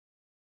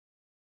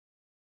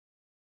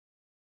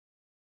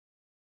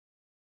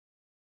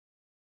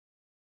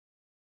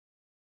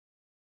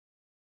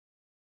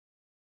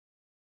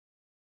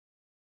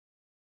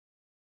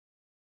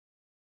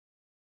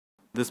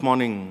This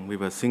morning we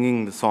were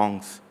singing the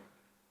songs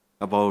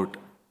about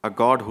a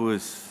God who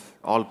is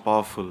all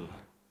powerful,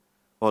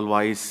 all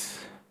wise.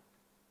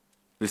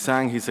 We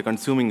sang He's a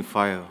consuming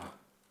fire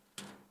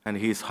and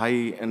He is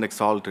high and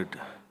exalted.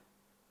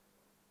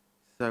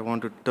 So I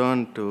want to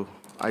turn to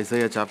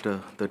Isaiah chapter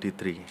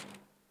 33.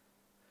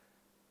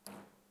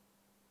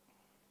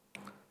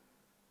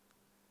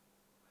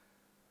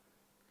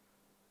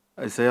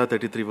 Isaiah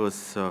 33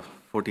 verse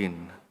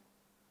 14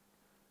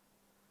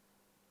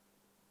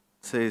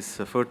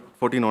 says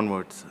 14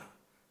 onwards,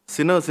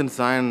 sinners in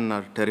Zion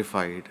are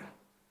terrified.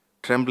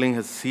 Trembling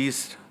has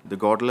seized the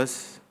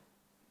godless.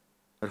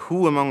 But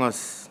who among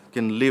us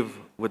can live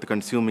with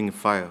consuming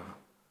fire?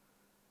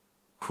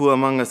 Who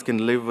among us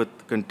can live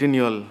with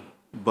continual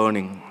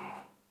burning?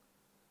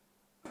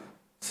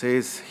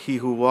 Says he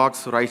who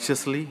walks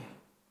righteously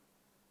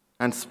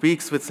and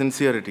speaks with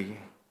sincerity,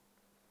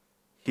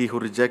 he who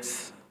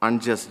rejects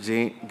unjust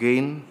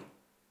gain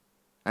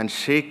and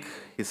shake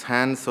his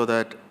hands so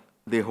that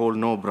they hold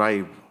no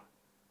bribe,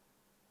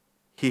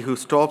 he who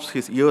stops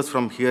his ears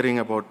from hearing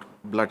about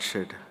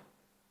bloodshed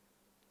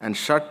and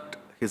shut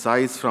his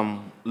eyes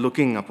from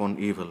looking upon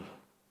evil.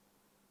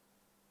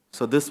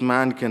 So this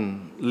man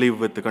can live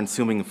with the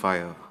consuming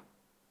fire.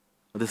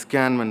 This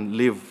can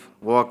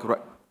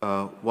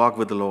walk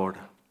with the Lord.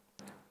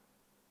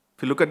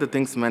 If you look at the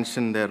things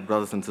mentioned there,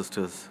 brothers and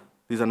sisters,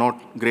 these are not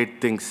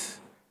great things.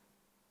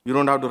 You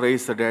don't have to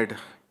raise the dead.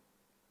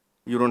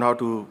 You don't have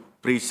to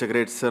preach a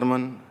great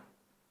sermon.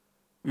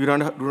 You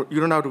don't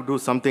have to do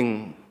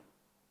something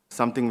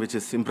which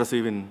is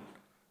impressive in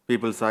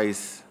people's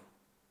eyes.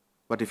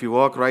 But if you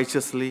walk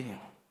righteously,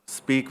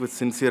 speak with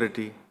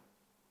sincerity,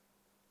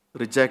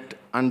 reject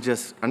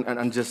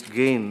unjust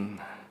gain,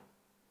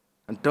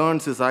 and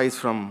turns his eyes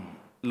from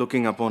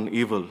looking upon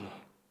evil,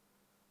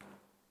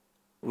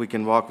 we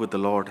can walk with the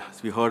Lord.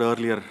 As we heard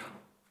earlier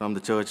from the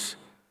church,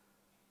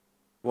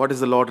 what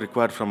does the Lord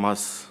require from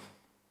us?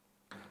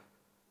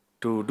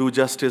 To do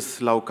justice,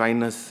 love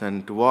kindness,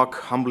 and to walk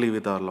humbly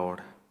with our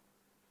Lord.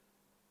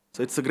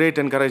 So it's a great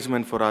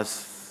encouragement for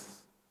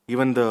us.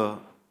 Even the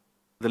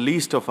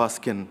least of us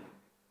can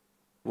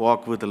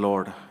walk with the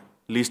Lord.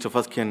 Least of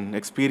us can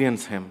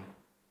experience Him.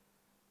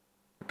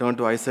 Turn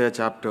to Isaiah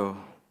chapter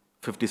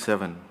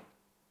 57.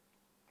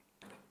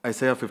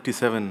 Isaiah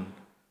 57,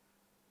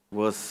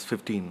 verse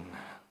 15.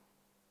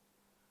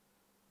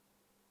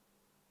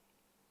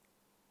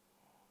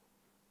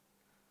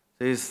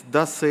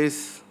 Thus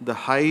says the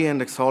high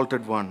and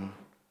exalted one,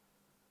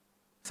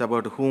 it's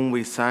about whom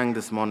we sang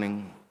this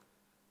morning,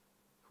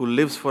 who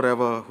lives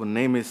forever, whose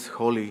name is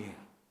holy.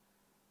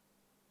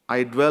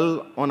 I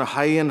dwell on a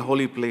high and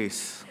holy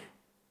place,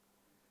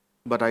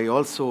 but I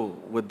also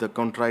with the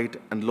contrite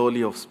and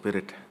lowly of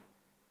spirit,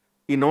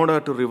 in order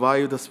to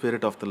revive the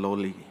spirit of the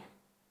lowly.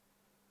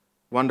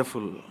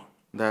 Wonderful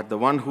that the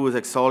one who is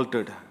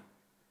exalted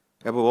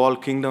above all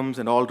kingdoms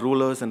and all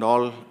rulers and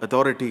all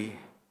authority,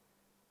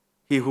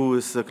 He who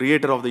is the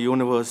creator of the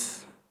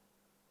universe,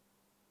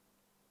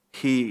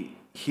 he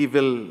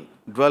will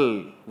dwell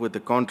with the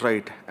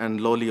contrite and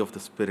lowly of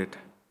the spirit.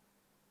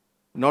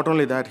 Not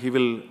only that, He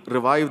will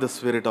revive the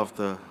spirit of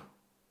the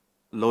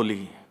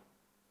lowly.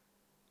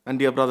 And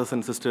dear brothers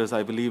and sisters,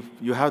 I believe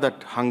you have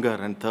that hunger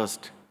and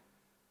thirst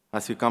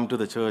as you come to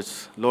the church.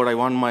 Lord, I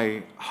want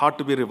my heart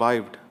to be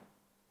revived,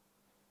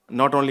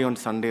 not only on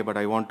Sunday, but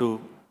I want to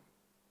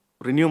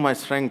renew my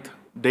strength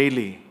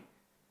daily.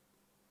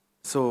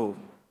 So,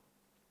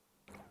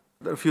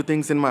 there are a few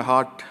things in my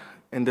heart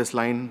in this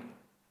line.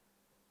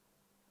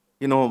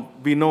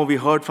 We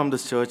heard from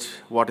this church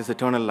what is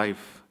eternal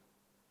life.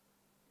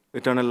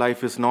 Eternal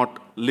life is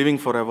not living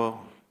forever,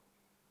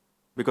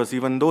 because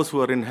even those who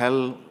are in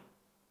hell,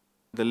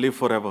 they live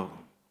forever.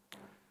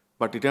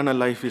 But eternal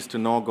life is to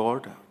know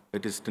God.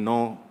 It is to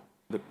know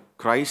the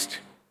Christ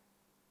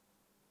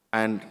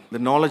and the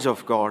knowledge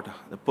of God,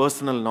 the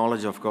personal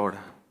knowledge of God.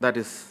 That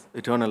is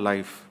eternal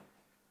life.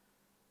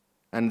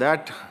 And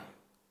that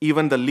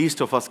even the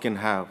least of us can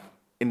have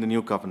in the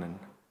new covenant.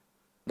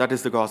 That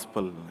is the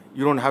gospel.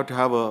 You don't have to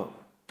have a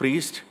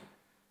priest.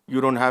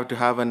 You don't have to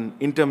have an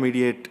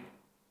intermediate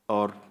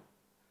or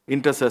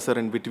intercessor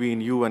in between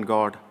you and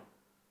God,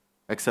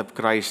 except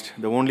Christ,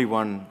 the only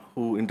one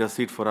who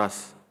intercedes for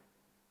us.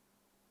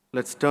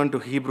 Let's turn to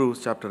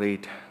Hebrews chapter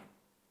 8.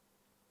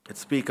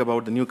 Let's speak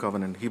about the new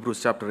covenant.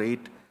 Hebrews chapter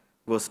 8,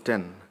 verse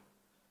 10.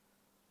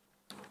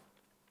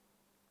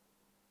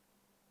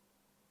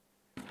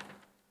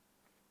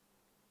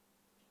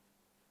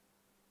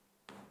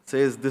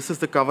 Says, this is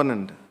the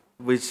covenant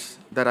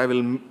that I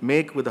will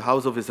make with the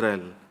house of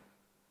Israel.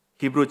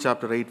 Hebrews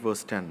chapter 8,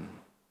 verse 10.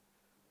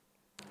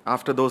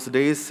 After those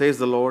days, says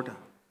the Lord,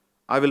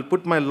 I will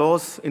put my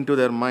laws into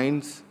their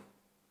minds.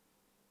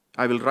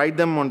 I will write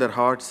them on their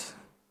hearts,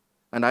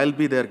 and I'll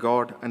be their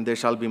God, and they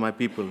shall be my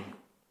people.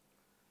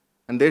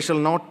 And they shall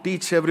not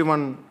teach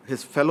everyone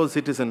his fellow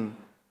citizen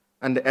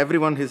and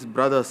everyone his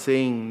brother,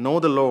 saying, know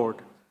the Lord,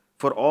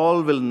 for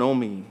all will know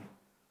me,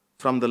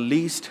 from the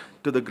least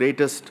to the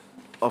greatest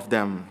of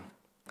them.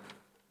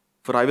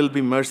 For I will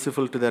be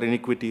merciful to their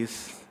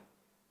iniquities,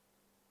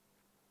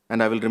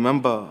 and I will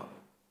remember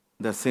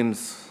their sins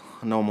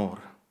no more.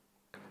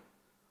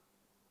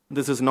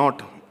 This is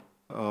not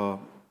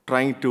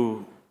trying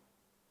to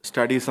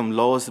study some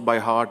laws by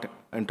heart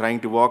and trying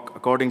to walk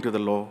according to the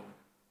law.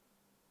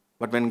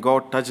 But when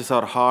God touches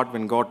our heart,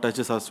 when God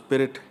touches our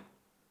spirit,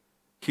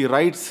 He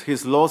writes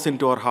His laws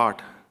into our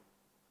heart.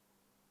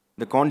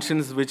 The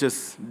conscience which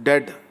is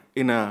dead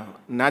in a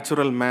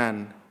natural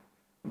man,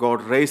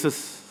 God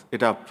raises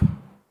it up.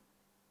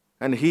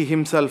 And He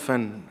Himself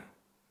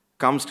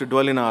comes to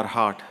dwell in our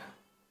heart.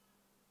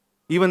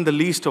 Even the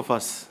least of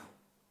us,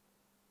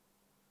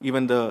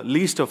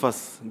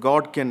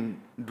 God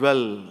can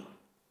dwell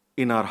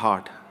in our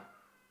heart.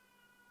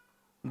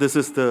 This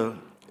is the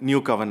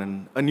new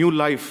covenant. A new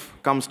life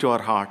comes to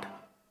our heart.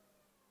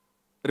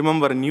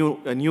 Remember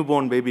a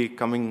newborn baby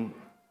coming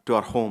to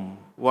our home.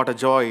 What a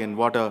joy and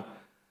what a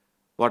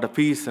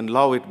peace and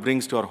love it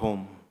brings to our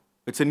home.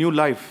 It's a new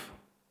life.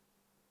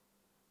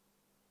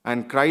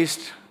 And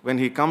Christ, when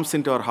He comes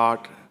into our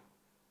heart,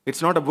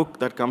 it's not a book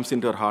that comes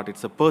into our heart,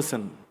 it's a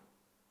person.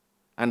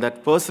 And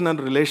that personal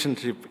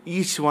relationship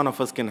each one of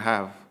us can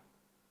have.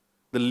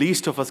 The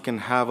least of us can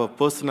have a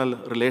personal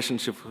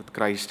relationship with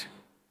Christ.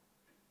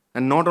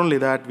 And not only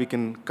that, we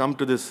can come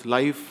to this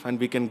life and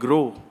we can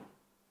grow.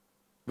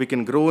 We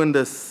can grow in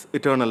this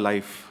eternal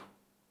life.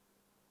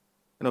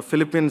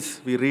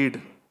 Philippians, we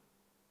read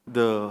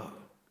the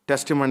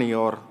testimony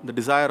or the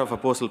desire of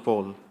Apostle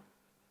Paul.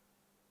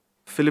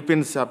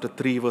 Philippians chapter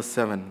 3, verse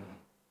 7.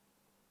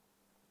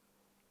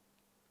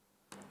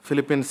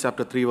 Philippians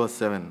chapter 3, verse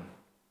 7.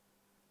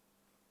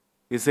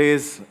 He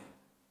says,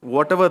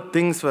 whatever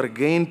things were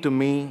gained to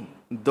me,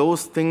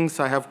 those things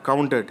I have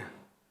counted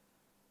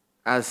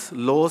as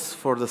loss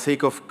for the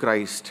sake of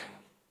Christ.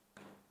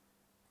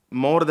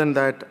 More than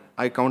that,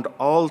 I count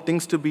all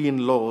things to be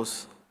in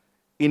loss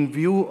in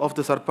view of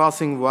the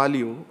surpassing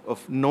value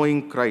of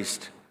knowing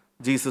Christ,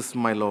 Jesus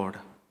my Lord.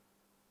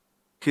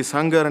 His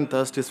hunger and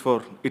thirst is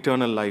for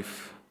eternal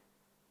life.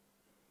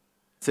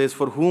 It says,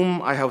 for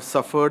whom I have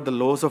suffered the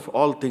loss of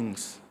all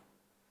things,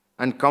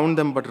 and count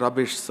them but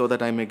rubbish so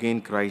that I may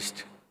gain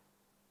Christ.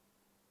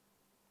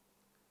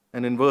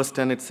 And in verse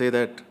 10 it says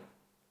that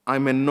I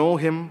may know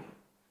Him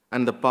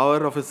and the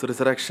power of His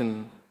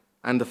resurrection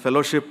and the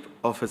fellowship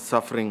of His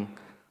suffering,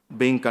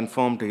 being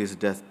conformed to His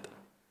death,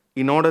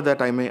 in order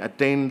that I may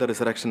attain the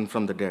resurrection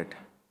from the dead.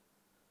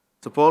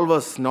 So Paul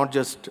was not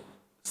just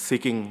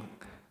seeking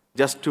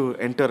just to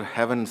enter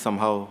heaven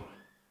somehow.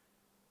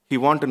 He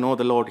wanted to know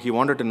the Lord. He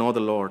wanted to know the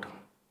Lord.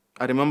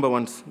 I remember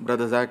once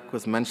Brother Zach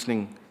was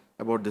mentioning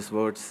about this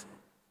verse,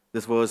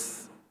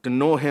 to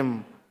know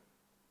Him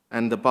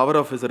and the power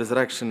of His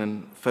resurrection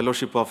and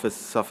fellowship of His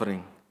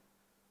suffering.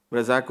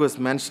 Whereas Zach was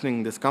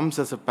mentioning, this comes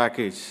as a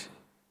package.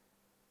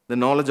 The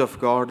knowledge of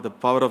God, the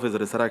power of His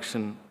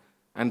resurrection,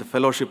 and the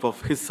fellowship of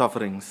His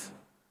sufferings.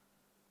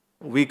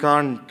 We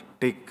can't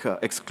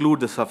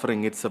exclude the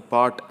suffering. It's a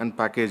part and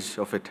package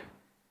of it.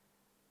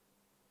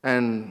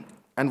 And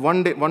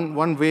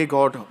one way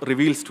God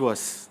reveals to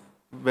us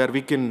where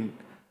we can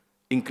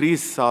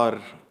increase our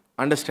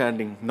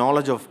understanding,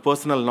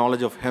 personal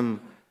knowledge of Him,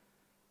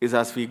 is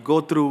as we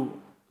go through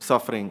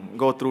suffering,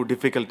 go through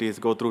difficulties,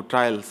 go through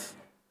trials.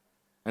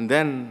 And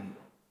then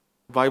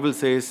the Bible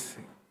says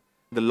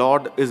the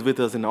Lord is with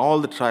us in all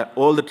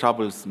the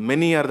troubles.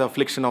 Many are the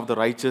affliction of the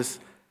righteous,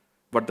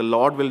 but the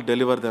Lord will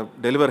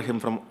deliver him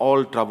from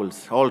all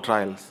troubles, all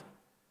trials.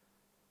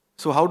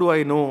 So how do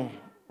I know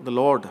the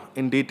Lord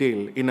in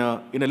detail, in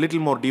a little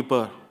more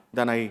deeper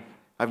than I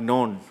have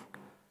known?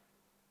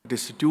 It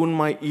is to tune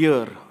my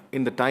ear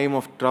in the time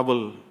of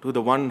trouble to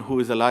the one who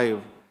is alive,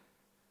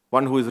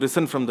 one who is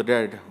risen from the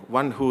dead,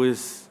 one who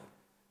is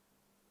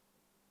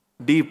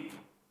deep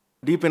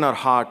in our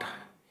heart.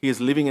 He is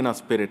living in our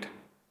spirit.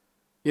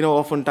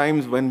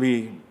 Oftentimes when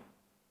we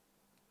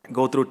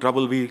go through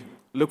trouble, we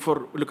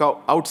look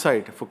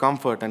outside for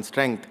comfort and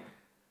strength.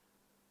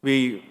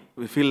 We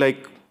feel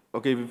like,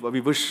 okay,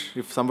 we wish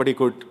if somebody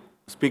could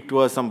speak to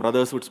us, some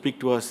brothers would speak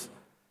to us.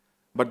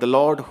 But the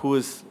Lord, who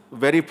is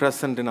very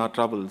present in our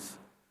troubles,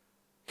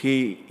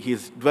 He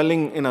is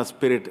dwelling in our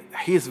spirit.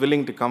 He is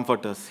willing to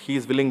comfort us. He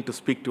is willing to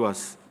speak to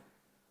us.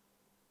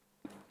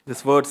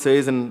 This word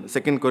says in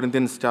 2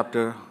 Corinthians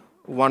chapter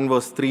 1,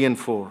 verse 3 and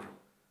 4.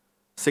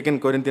 2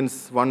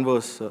 Corinthians 1,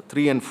 verse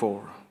 3 and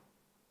 4.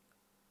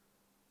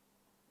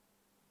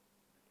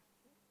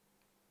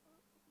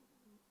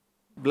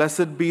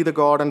 Blessed be the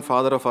God and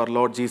Father of our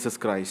Lord Jesus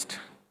Christ,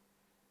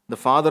 the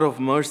Father of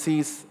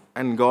mercies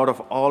and God of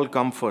all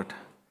comfort,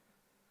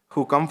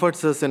 who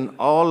comforts us in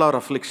all our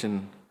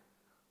affliction,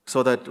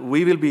 so that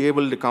we will be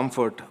able to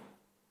comfort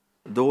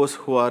those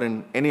who are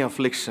in any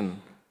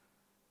affliction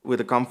with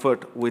the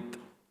comfort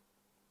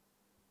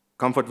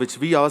which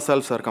we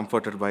ourselves are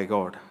comforted by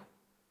God.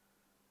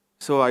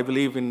 So I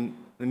believe in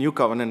the new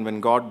covenant,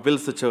 when God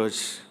builds the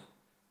church,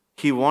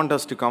 He wants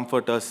us to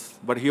comfort us,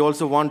 but He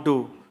also wants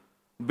to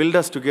build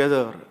us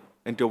together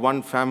into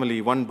one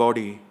family, one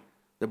body,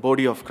 the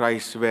body of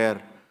Christ,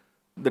 where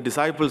the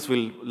disciples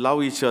will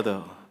love each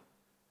other.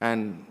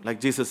 And like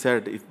Jesus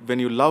said, when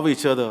you love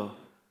each other,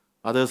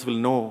 others will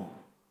know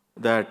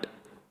that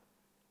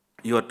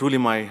you are truly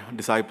my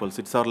disciples.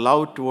 It's our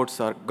love towards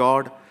our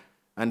God,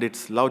 and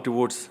it's love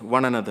towards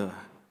one another.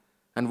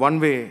 And one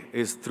way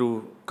is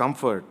through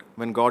comfort.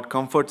 When God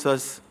comforts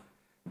us,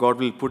 God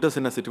will put us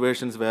in a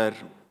situations where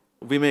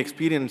we may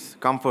experience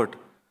comfort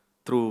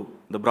through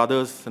the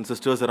brothers and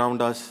sisters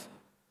around us.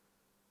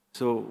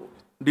 So,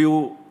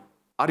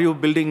 are you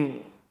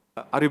building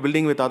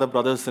with other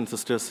brothers and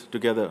sisters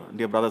together,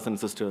 dear brothers and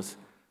sisters?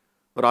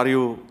 Or are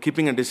you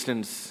keeping a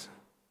distance?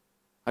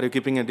 Are you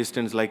keeping a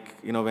distance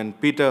like, when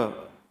Peter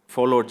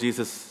followed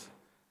Jesus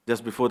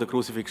just before the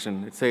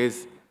crucifixion? It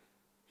says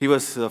he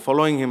was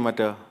following him at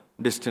a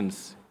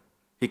distance.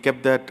 He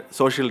kept that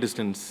social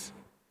distance.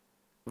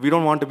 We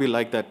don't want to be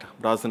like that,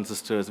 brothers and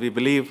sisters. We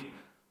believe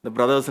the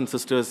brothers and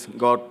sisters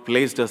God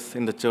placed us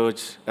in the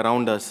church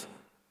around us.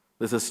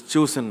 This is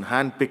chosen,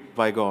 handpicked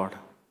by God.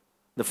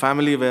 The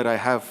family where I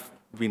have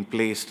been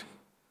placed,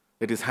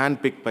 it is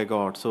handpicked by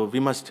God. So we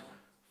must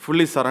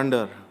fully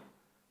surrender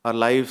our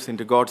lives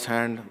into God's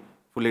hand,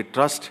 fully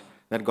trust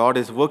that God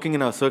is working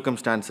in our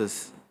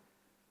circumstances.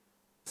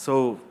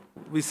 So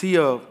we see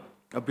a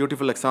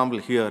beautiful example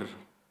here.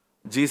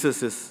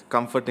 Jesus is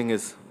comforting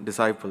his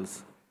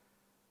disciples.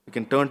 You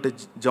can turn to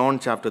John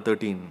chapter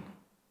 13,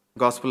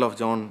 Gospel of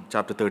John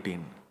chapter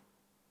 13.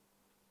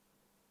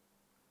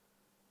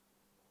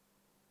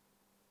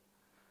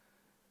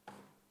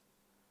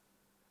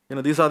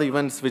 These are the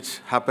events which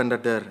happened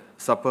at their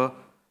supper.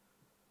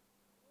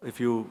 If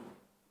you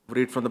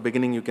read from the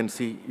beginning, you can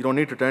see, you don't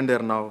need to turn there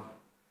now,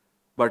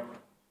 but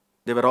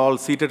they were all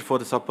seated for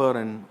the supper,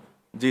 and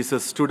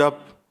Jesus stood up.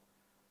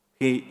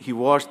 He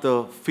washed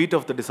the feet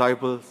of the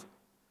disciples,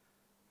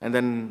 and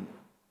then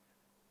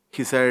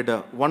he said,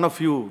 one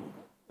of you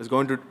is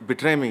going to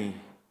betray me.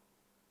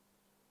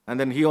 And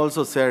then he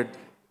also said,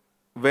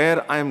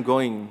 where I am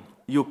going,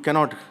 you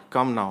cannot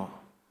come now.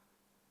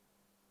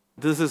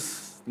 This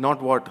is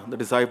not what the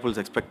disciples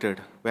expected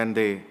when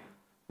they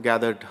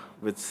gathered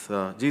with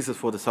Jesus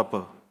for the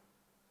supper.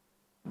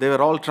 They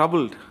were all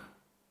troubled.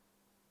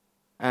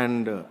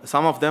 And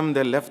some of them,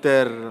 they left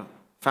their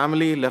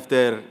family, left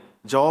their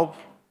job,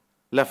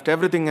 left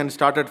everything and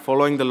started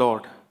following the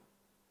Lord.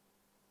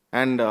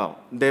 And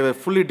they were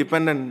fully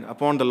dependent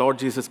upon the Lord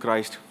Jesus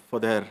Christ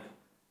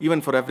even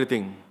for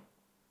everything.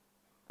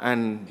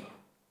 And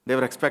they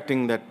were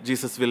expecting that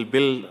Jesus will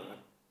build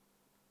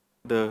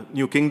the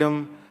new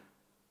kingdom.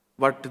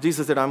 But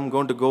Jesus said, I'm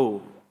going to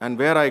go, and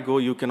where I go,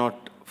 you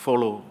cannot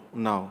follow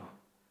now.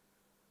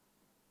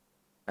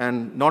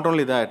 And not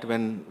only that,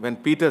 when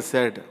Peter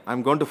said,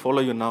 I'm going to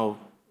follow you now,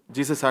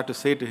 Jesus had to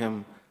say to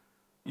him,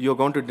 you're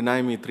going to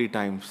deny me 3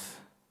 times.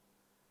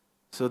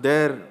 So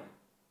there,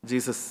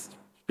 Jesus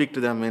speak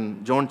to them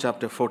in John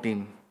chapter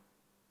 14.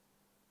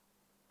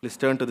 Please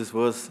turn to this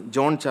verse,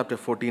 John chapter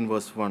 14,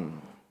 verse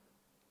 1.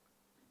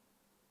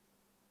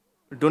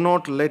 Do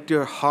not let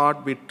your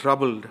heart be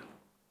troubled.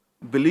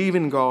 Believe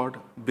in God,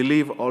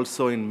 believe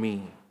also in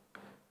me.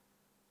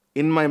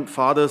 In my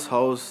Father's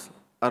house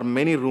are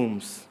many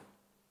rooms.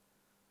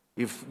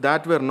 If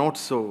that were not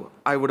so,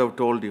 I would have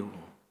told you.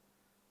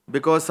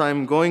 Because I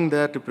am going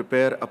there to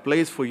prepare a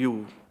place for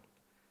you.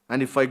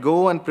 And if I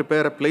go and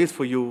prepare a place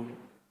for you,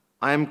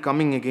 I am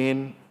coming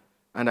again,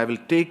 and I will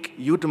take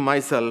you to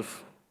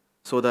myself,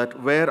 so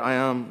that where I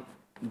am,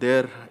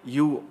 there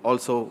you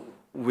also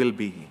will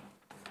be.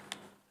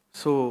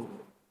 So,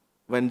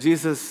 when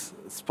Jesus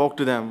spoke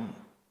to them,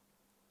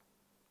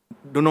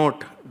 do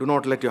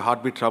not let your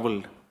heart be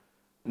troubled,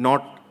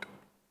 not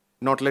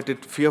let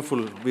it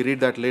fearful. We read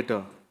that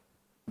later.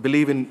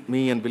 Believe in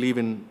me and believe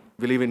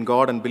in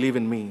God and believe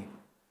in me.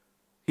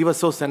 He was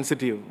so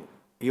sensitive.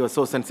 He was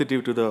so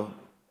sensitive to the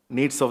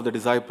needs of the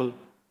disciple.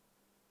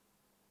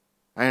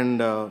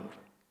 And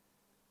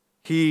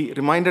he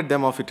reminded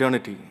them of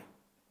eternity.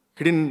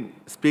 He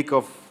didn't speak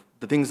of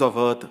the things of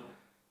earth.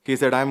 He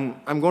said,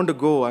 I'm going to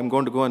go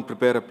and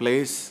prepare a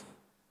place,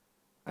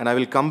 and I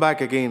will come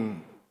back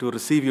again to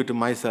receive you to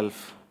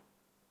myself.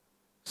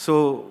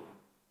 So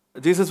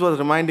Jesus was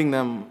reminding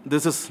them,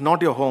 this is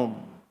not your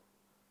home.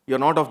 You're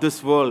not of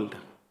this world.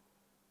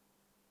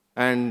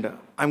 And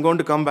I'm going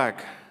to come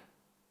back.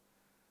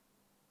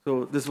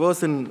 So this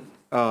verse in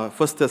 1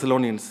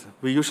 Thessalonians,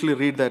 we usually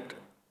read that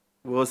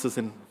verses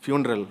in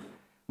funeral,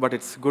 but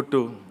it's good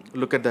to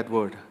look at that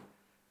word.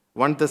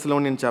 1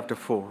 Thessalonians chapter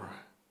 4.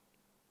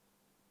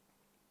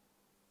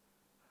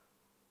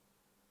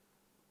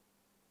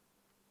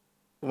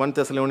 1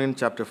 Thessalonians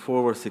chapter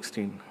 4, verse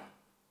 16.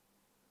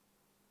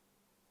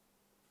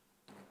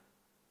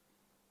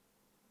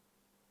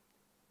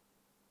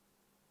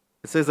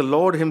 It says, the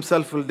Lord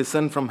himself will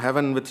descend from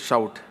heaven with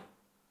shout,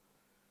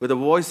 with the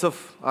voice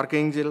of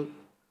archangel,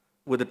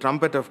 with the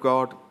trumpet of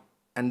God,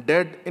 and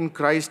dead in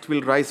Christ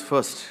will rise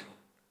first.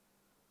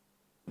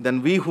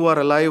 Then we who are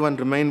alive and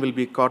remain will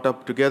be caught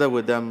up together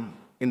with them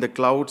in the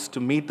clouds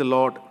to meet the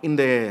Lord in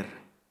the air.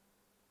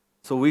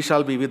 So we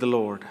shall be with the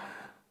Lord.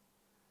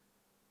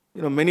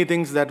 Many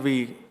things that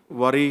we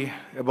worry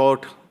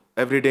about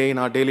every day in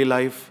our daily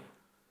life,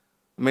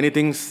 many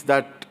things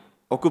that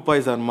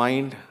occupies our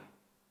mind,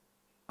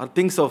 are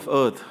things of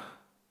earth.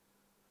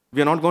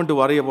 We are not going to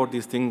worry about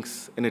these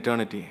things in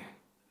eternity.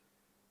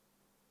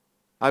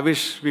 I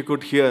wish we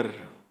could hear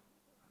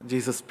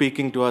Jesus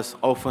speaking to us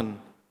often.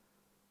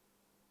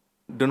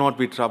 Do not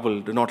be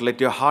troubled. Do not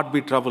let your heart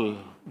be troubled,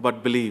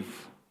 but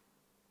believe.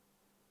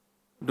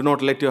 Do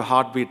not let your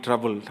heart be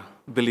troubled.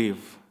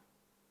 Believe.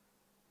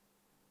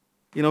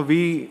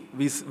 We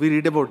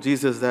read about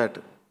Jesus that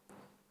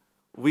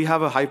we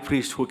have a high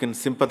priest who can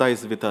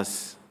sympathize with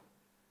us.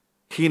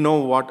 He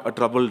knows what a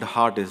troubled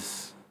heart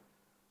is.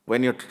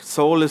 When your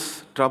soul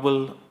is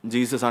troubled,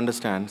 Jesus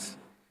understands.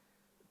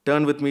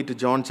 Turn with me to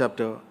John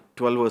chapter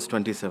 12, verse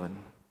 27.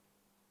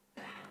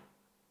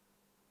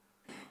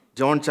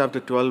 John chapter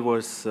 12,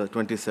 verse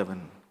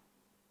 27.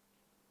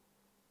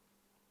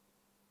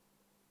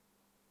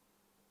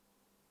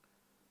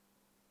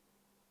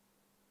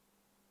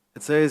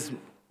 It says,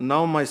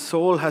 "Now my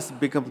soul has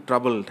become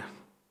troubled.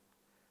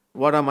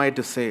 What am I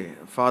to say?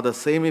 Father,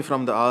 save me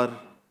from the hour,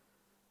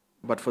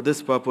 but for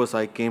this purpose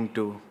I came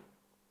to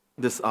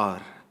this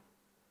hour."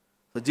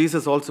 So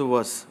Jesus also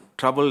was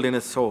troubled in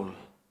his soul.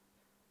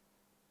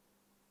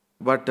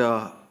 But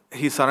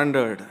he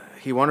surrendered.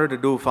 He wanted to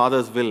do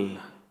Father's will.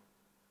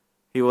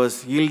 He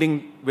was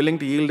willing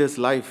to yield his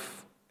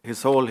life, his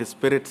soul, his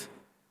spirit,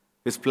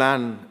 his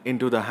plan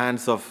into the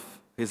hands of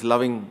his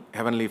loving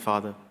Heavenly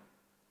Father.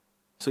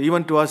 So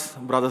even to us,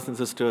 brothers and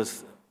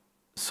sisters,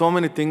 so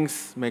many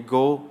things may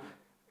go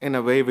in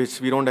a way which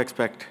we don't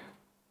expect.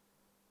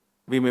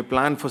 We may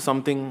plan for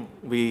something,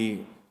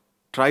 we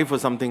try for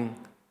something,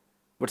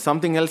 but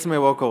something else may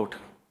work out.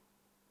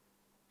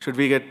 Should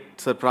we get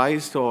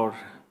surprised or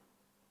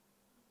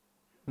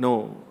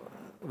no?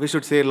 We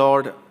should say,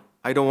 Lord,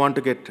 I don't want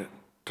to get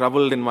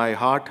troubled in my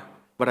heart,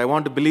 but I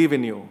want to believe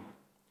in you.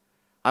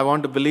 I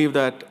want to believe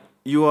that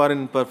you are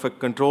in perfect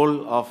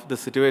control of the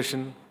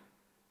situation,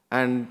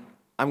 and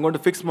I'm going to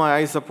fix my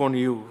eyes upon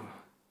you.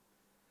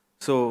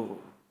 So,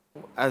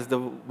 as the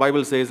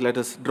Bible says, let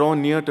us draw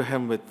near to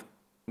him with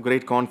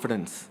great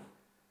confidence.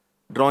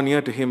 Draw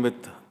near to him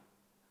with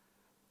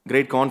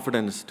great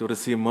confidence to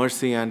receive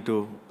mercy and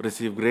to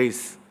receive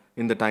grace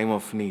in the time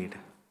of need.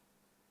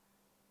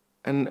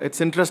 And it's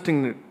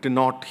interesting to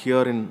note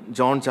here in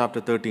John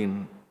chapter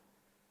 13,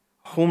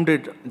 whom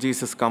did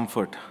Jesus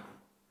comfort?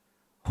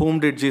 Whom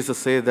did Jesus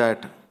say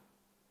that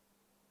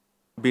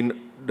do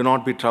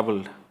not be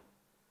troubled?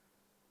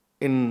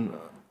 In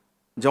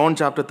John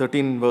chapter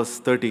 13, verse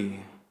 30,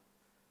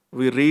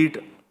 we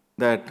read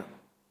that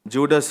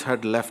Judas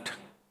had left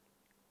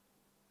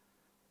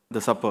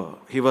the supper.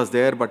 He was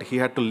there, but he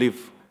had to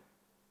leave.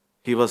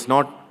 He was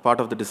not part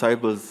of the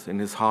disciples in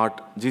his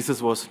heart.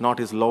 Jesus was not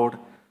his Lord.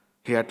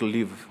 He had to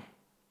leave.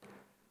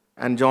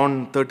 And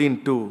John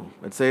 13:2,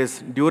 it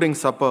says, during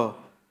supper,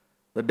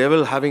 the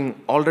devil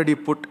having already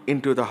put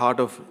into the heart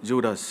of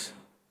Judas.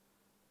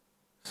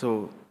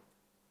 So,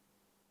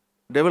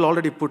 devil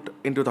already put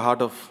into the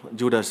heart of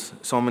Judas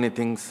so many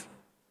things.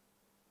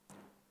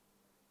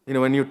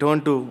 When you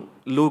turn to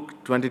Luke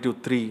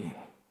 22:3,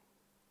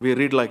 we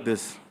read like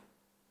this.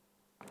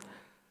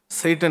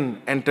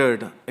 Satan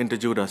entered into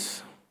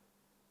Judas.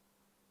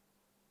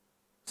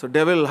 So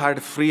devil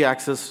had free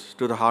access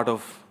to the heart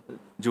of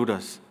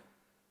Judas.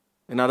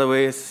 In other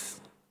ways,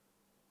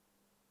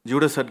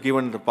 Judas had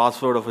given the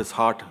password of his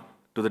heart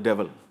to the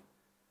devil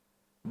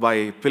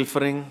by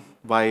pilfering,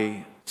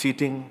 by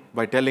cheating,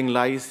 by telling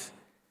lies.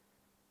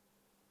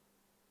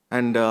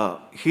 And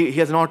he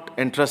has not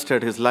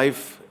entrusted his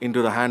life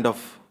into the hand of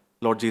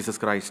Lord Jesus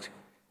Christ.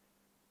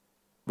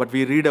 But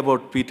we read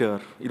about Peter.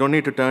 You don't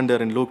need to turn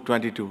there in Luke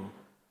 22.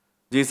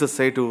 Jesus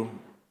said to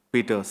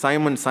Peter,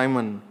 Simon,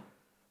 Simon,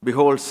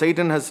 behold,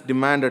 Satan has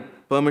demanded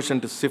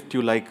permission to sift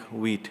you like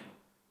wheat.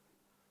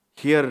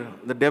 Here,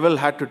 the devil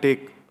had to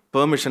take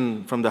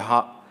permission from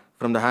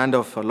the hand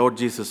of Lord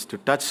Jesus to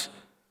touch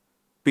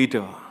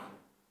Peter.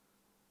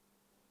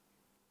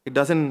 It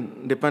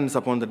doesn't depend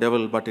upon the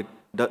devil, but it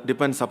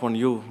depends upon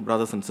you,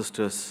 brothers and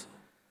sisters,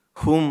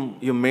 whom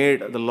you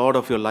made the Lord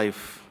of your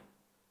life.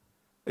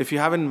 If you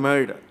haven't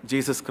made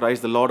Jesus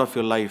Christ the Lord of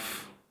your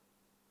life,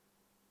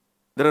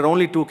 there are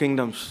only two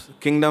kingdoms,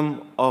 kingdom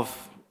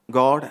of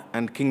God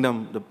and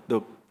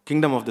the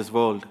kingdom of this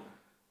world,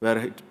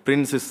 where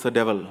prince is the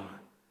devil.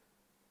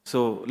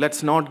 So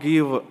let's not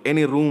give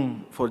any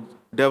room for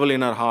devil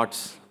in our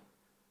hearts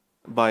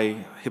by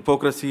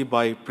hypocrisy,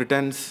 by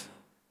pretense,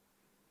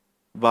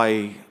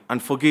 by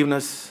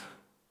unforgiveness,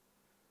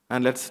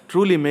 and let's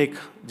truly make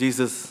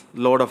Jesus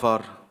Lord of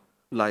our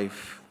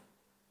life.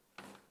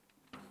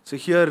 So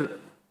here,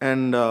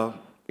 and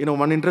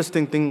one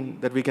interesting thing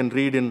that we can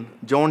read in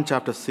John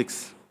chapter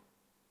 6.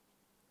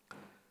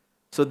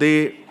 So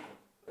the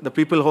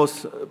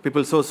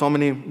people saw so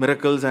many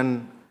miracles,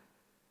 and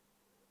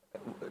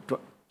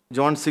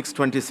John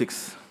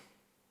 6:26.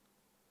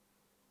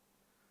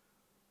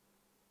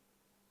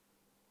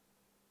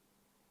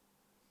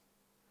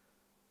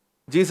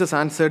 Jesus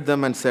answered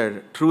them and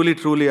said, Truly,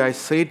 truly, I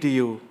say to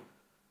you,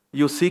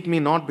 you seek me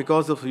not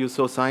because of you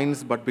saw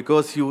signs, but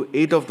because you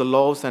ate of the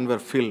loaves and were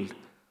filled.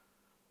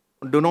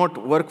 Do not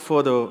work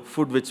for the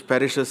food which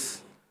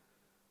perishes,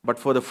 but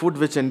for the food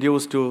which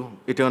endures to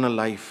eternal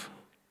life,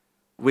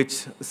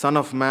 which Son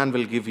of Man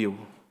will give you.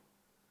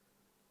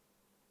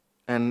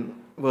 And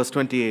verse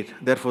 28,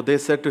 therefore they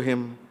said to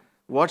him,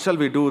 what shall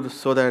we do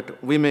so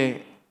that we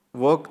may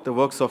work the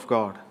works of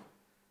God?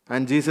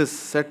 And Jesus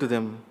said to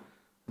them,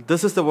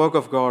 this is the work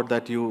of God,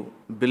 that you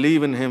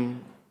believe in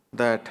him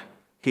that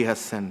he has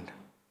sent.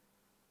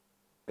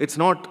 It's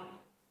not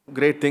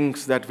great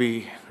things that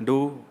we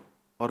do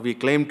or we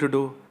claim to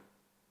do,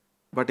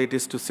 but it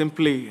is to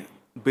simply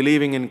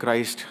believing in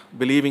Christ,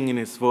 believing in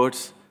his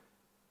words,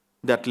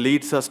 that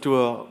leads us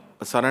to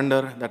a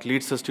surrender, that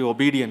leads us to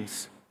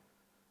obedience.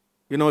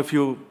 You know, if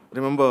you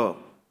remember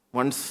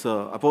once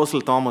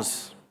Apostle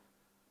Thomas,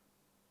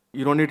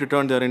 you don't need to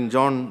turn there, in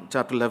John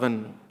chapter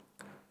 11,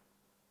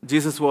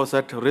 Jesus was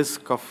at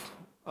risk of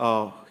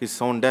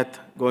his own death,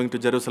 going to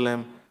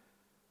Jerusalem,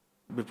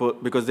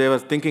 because they were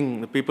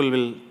thinking the people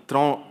will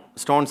throw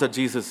stones at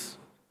Jesus.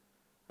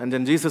 And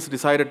then Jesus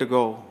decided to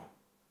go.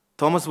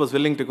 Thomas was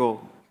willing to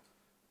go.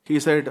 He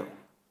said,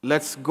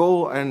 let's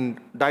go and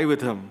die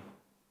with him.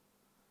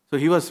 So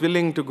he was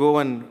willing to go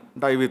and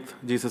die with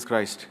Jesus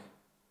Christ.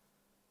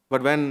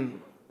 But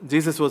when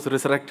Jesus was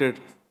resurrected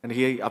and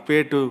he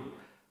appeared to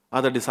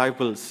other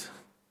disciples,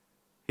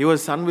 he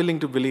was unwilling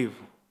to believe.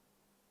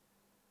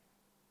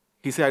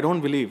 He said, I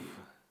don't believe.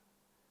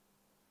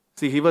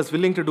 See, he was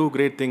willing to do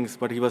great things,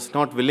 but he was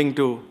not willing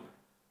to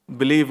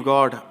believe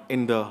God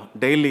in the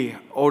daily,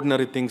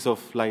 ordinary things of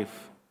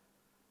life.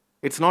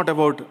 It's not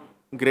about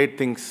great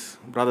things,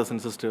 brothers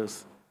and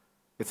sisters.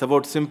 It's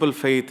about simple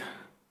faith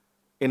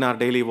in our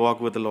daily walk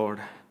with the Lord.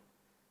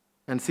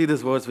 And see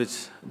this words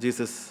which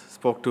Jesus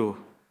spoke to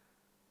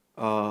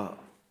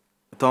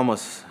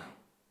Thomas.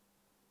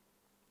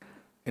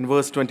 In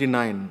verse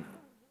 29,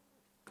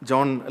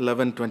 John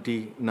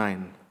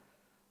 11:29,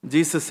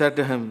 Jesus said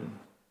to him,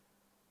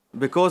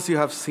 because you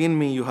have seen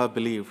me, you have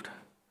believed.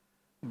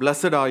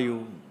 Blessed are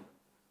you,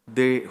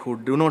 they who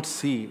did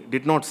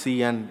not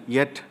see and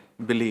yet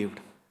believed.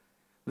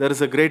 There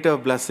is a greater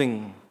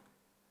blessing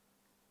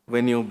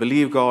when you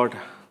believe God,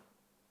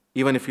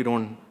 even if you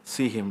don't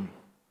see him.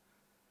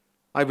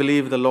 I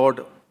believe the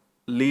Lord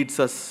leads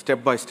us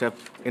step by step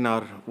in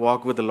our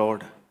walk with the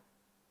Lord.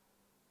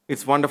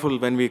 It's wonderful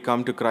when we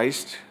come to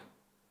Christ.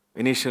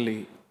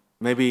 Initially,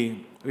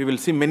 maybe we will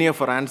see many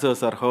of our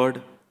answers are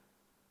heard.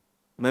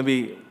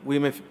 Maybe we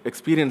may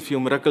experience few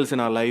miracles in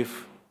our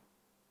life.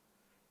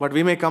 But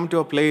we may come to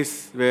a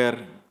place where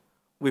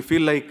we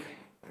feel like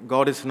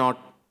God is not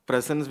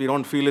present. We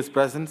don't feel his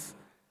presence.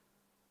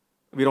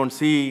 We don't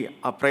see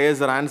our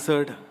prayers are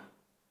answered.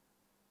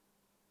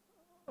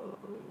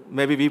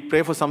 Maybe we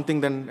pray for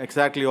something, then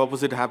exactly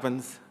opposite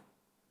happens.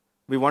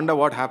 We wonder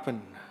what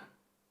happened.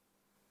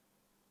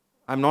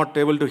 I'm not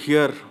able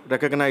to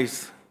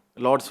recognize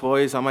Lord's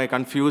voice. Am I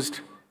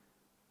confused?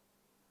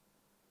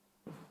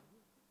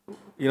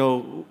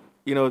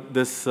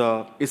 This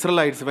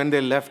Israelites, when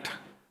they left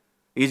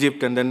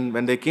Egypt and then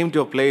when they came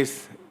to a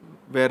place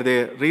where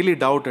they really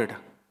doubted,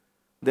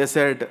 they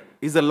said,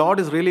 is the Lord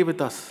is really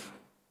with us?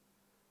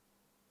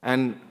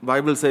 And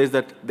Bible says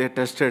that they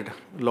tested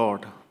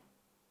Lord.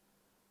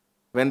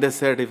 When they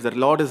said, if the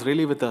Lord is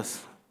really with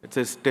us, it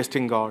says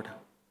testing God.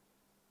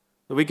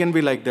 So we can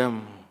be like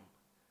them.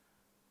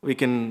 We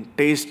can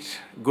taste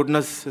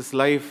goodness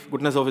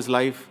of his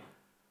life.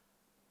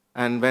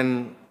 And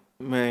when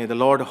the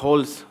Lord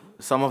holds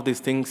some of these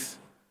things,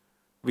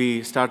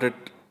 we start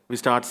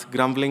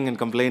grumbling and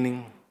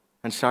complaining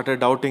and started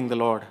doubting the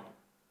Lord.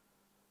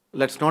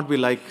 Let's not be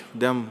like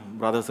them,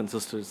 brothers and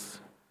sisters.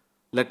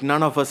 Let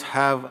none of us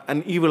have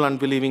an evil,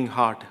 unbelieving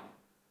heart,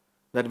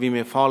 that we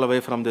may fall away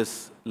from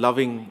this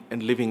loving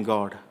and living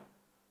God.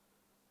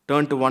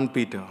 Turn to 1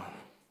 Peter.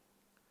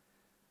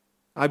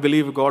 I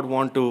believe God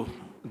wants to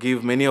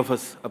give many of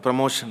us a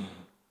promotion.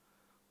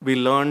 We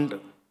learned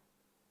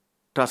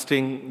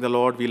trusting the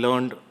Lord. We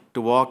learned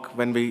to walk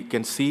when we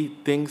can see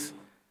things.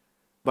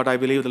 But I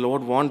believe the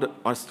Lord wants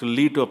us to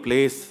lead to a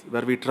place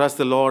where we trust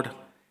the Lord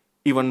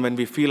even when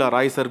we feel our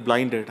eyes are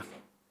blinded.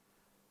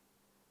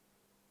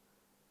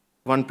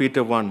 1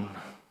 Peter 1.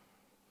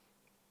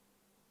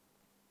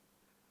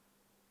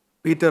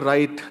 Peter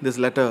writes this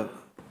letter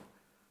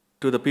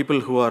to the people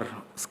who are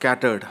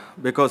scattered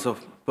because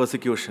of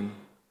persecution.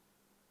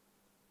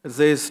 It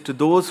says, to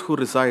those who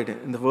reside,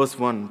 in the verse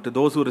 1, to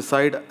those who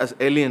reside as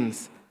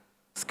aliens,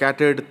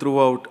 scattered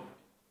throughout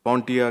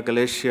Pontia,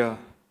 Galatia,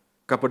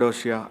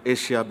 Cappadocia,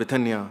 Asia,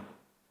 Bithynia,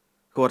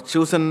 who are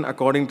chosen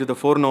according to the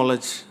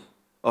foreknowledge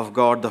of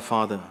God the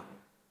Father,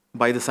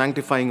 by the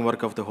sanctifying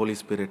work of the Holy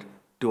Spirit,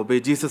 to obey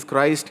Jesus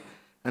Christ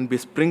and be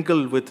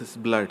sprinkled with his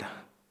blood.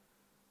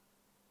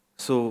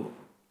 So,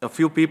 a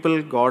few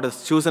people God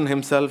has chosen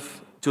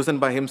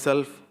by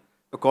himself,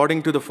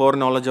 according to the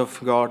foreknowledge of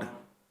God,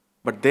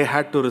 but they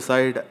had to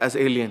reside as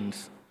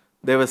aliens.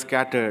 They were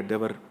scattered, they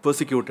were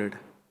persecuted.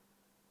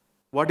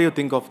 What do you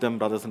think of them,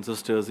 brothers and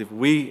sisters? If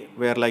we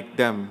were like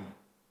them,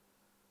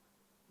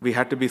 we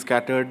had to be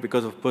scattered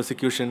because of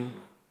persecution.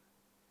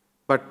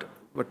 But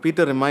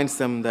Peter reminds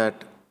them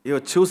that you are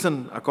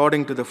chosen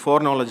according to the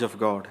foreknowledge of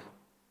God.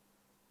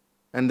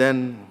 And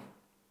then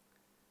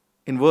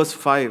in verse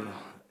 5,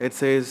 it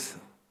says,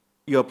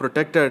 you are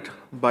protected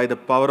by the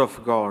power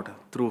of God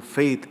through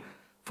faith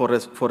for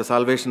a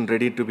salvation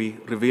ready to be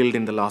revealed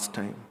in the last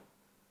time.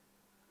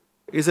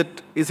 Is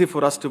it easy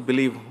for us to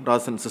believe,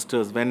 brothers and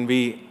sisters, when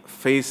we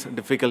face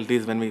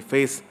difficulties, when we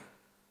face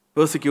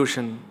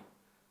persecution,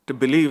 to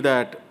believe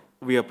that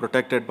we are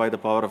protected by the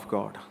power of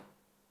God?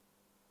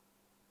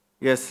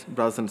 Yes,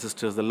 brothers and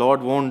sisters, the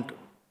Lord won't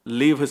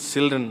leave His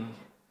children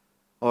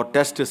or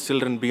test His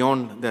children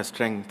beyond their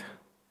strength.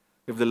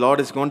 If the Lord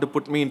is going to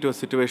put me into a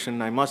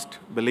situation, I must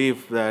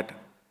believe that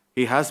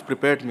He has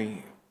prepared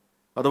me.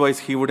 Otherwise,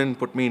 He wouldn't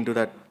put me into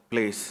that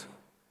place.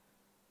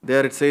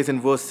 There it says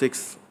in verse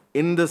 6,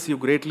 in this you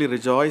greatly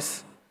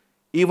rejoice,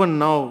 even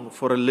now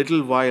for a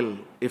little while,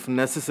 if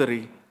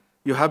necessary,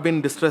 you have been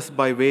distressed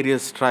by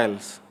various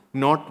trials,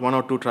 not one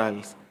or two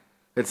trials.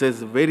 It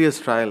says various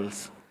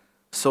trials,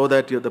 so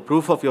that the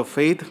proof of your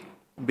faith,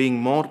 being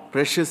more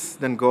precious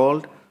than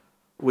gold,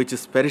 which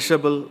is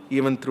perishable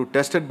even through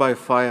tested by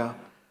fire,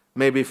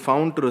 may be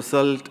found to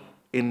result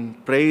in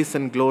praise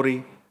and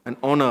glory and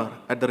honor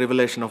at the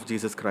revelation of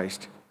Jesus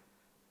Christ.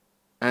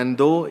 And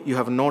though you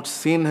have not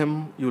seen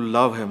Him, you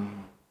love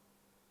Him.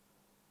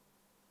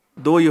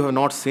 Though you have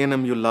not seen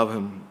Him, you love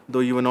Him. Though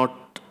you will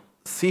not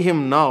see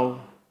Him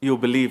now, you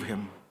believe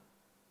Him.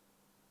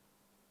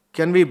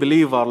 Can we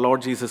believe our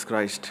Lord Jesus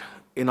Christ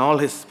in all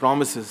His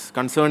promises,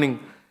 concerning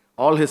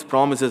all His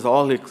promises,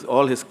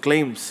 all His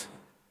claims,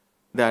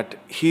 that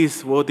He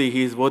is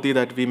worthy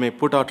that we may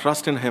put our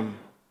trust in Him?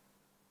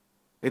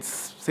 It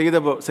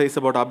says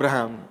about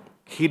Abraham,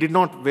 he did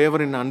not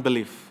waver in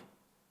unbelief,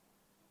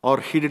 or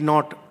he did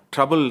not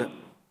trouble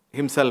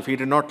himself, he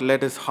did not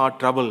let his heart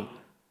trouble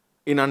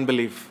in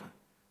unbelief,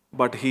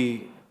 but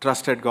he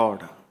trusted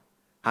God.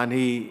 And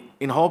he,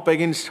 in hope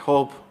against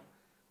hope,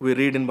 we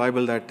read in the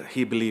Bible that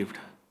he believed.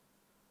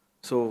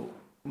 So,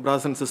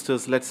 brothers and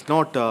sisters, let's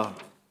not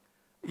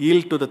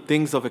yield to the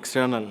things of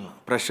external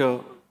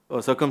pressure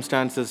or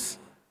circumstances.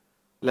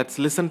 Let's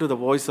listen to the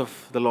voice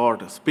of the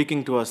Lord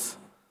speaking to us.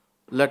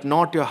 Let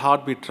not your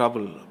heart be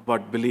troubled,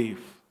 but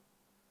believe.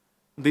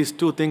 These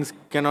two things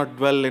cannot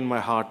dwell in my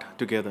heart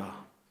together.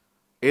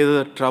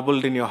 Either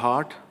troubled in your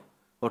heart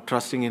or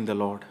trusting in the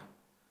Lord.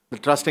 The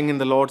trusting in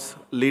the Lord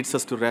leads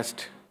us to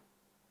rest.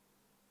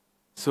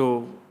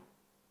 So,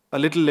 a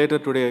little later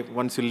today,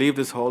 once you leave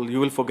this hall,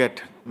 you will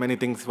forget many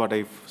things what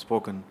I've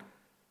spoken.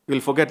 You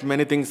will forget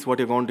many things what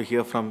you're going to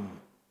hear from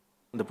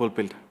the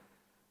pulpit.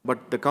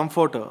 But the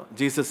Comforter,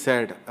 Jesus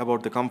said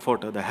about the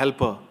Comforter, the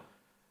Helper,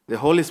 the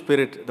Holy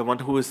Spirit, the one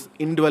who is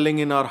indwelling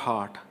in our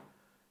heart,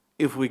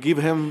 if we give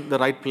Him the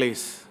right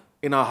place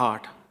in our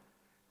heart,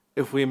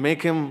 if we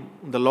make Him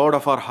the Lord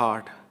of our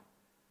heart,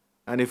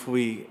 and if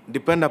we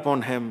depend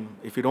upon Him,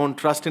 if we don't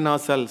trust in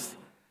ourselves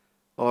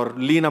or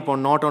lean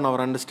upon not on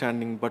our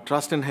understanding, but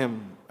trust in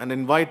Him and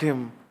invite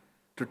Him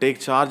to take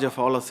charge of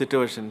all our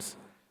situations,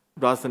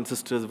 brothers and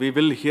sisters, we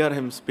will hear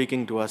Him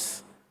speaking to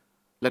us.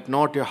 Let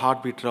not your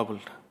heart be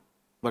troubled,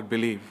 but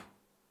believe.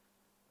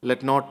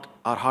 Let not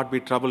our heart be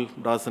troubled,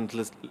 brothers and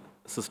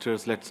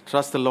sisters. Let's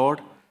trust the Lord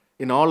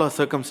in all our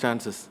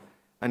circumstances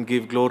and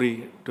give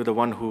glory to the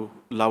one who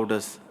loved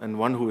us and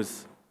one who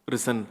is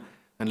risen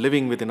and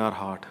living within our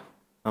heart.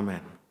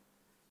 Amen.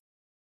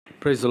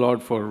 Praise the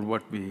Lord for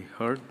what we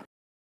heard.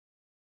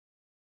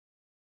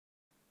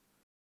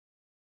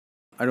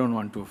 I don't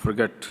want to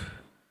forget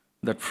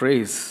that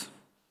phrase,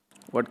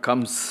 what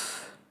comes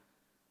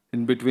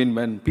in between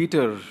when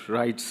Peter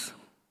writes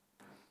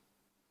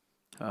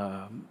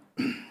 1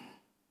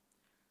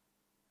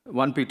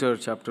 Peter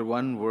chapter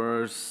 1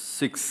 verse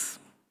 6.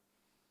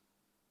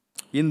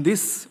 In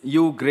this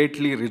you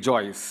greatly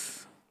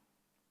rejoice.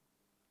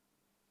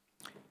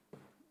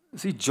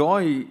 See,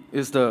 joy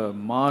is the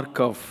mark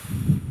of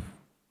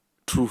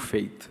true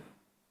faith.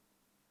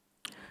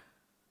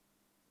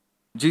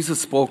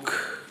 Jesus spoke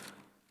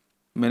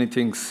many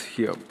things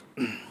here.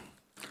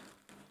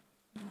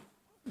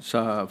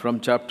 From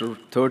chapter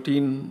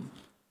 13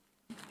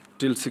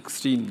 till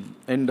 16,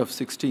 end of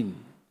 16.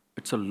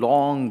 It's a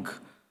long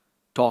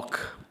talk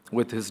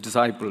with His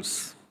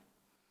disciples.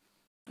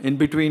 In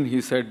between,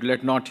 He said,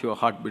 let not your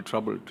heart be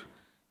troubled.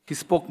 He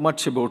spoke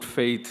much about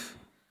faith,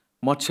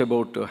 much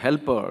about a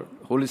helper,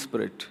 Holy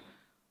Spirit,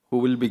 who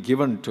will be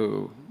given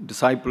to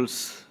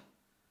disciples.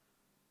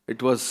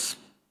 It was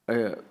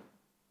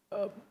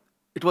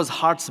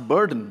heart's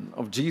burden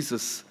of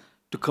Jesus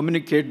to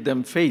communicate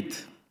them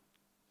faith.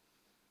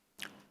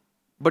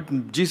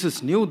 But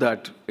Jesus knew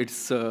that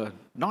it's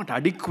not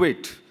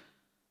adequate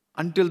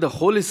until the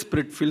Holy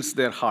Spirit fills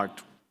their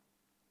heart.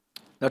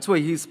 That's why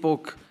He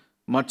spoke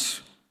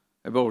much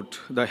about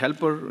the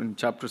helper in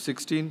chapter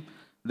 16.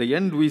 The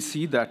end we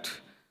see that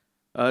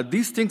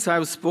these things I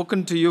have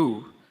spoken to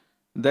you,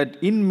 that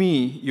in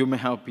me you may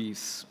have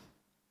peace.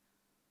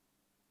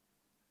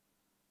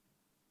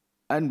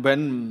 And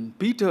when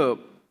Peter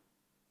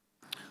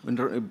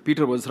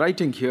was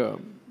writing here,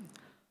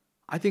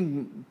 I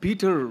think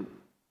Peter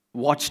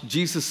watched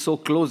Jesus so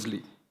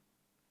closely.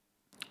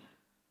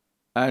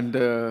 And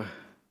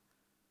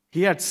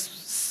He had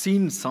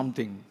seen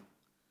something.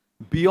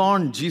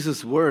 Beyond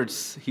Jesus'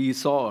 words, he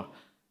saw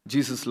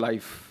Jesus'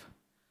 life.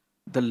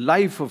 The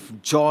life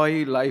of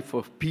joy, life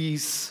of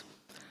peace.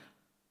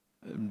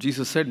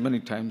 Jesus said many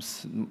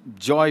times,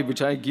 joy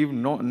which I give,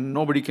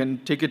 nobody can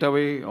take it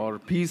away, or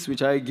peace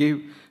which I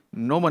give,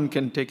 no one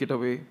can take it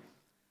away.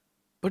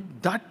 But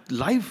that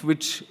life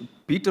which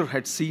Peter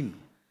had seen,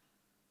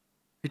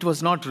 it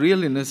was not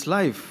real in his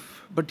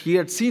life, but he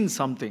had seen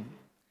something.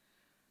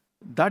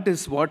 That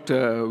is what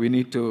we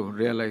need to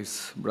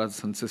realize,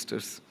 brothers and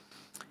sisters.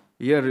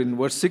 Here in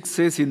verse 6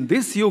 says, in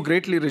this you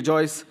greatly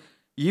rejoice,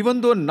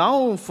 even though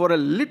now for a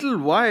little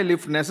while,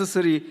 if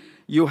necessary,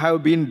 you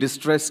have been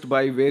distressed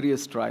by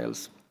various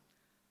trials.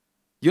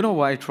 You know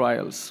why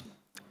trials?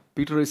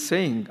 Peter is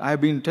saying, I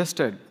have been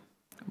tested.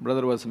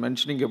 Brother was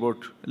mentioning about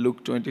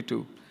Luke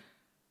 22.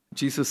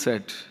 Jesus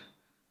said,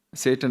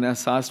 Satan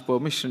has asked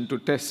permission to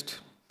test,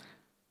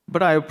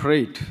 but I have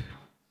prayed.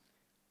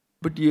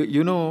 But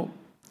you know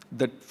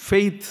that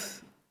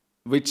faith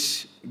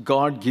which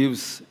God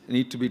gives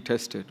need to be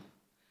tested.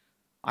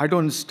 I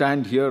don't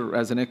stand here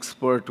as an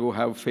expert who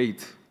have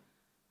faith.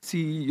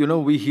 See,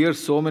 we hear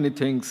so many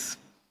things.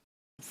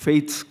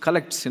 Faith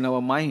collects in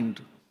our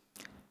mind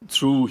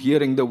through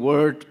hearing the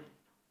word,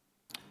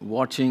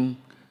 watching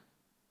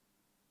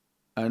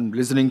and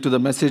listening to the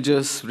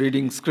messages,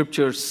 reading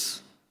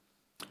scriptures.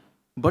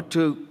 But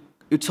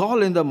it's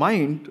all in the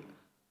mind.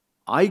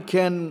 I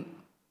can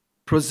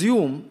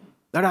presume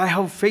that I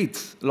have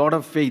faith, a lot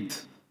of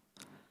faith.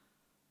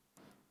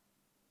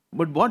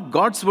 But what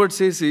God's word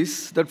says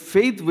is that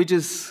faith which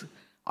is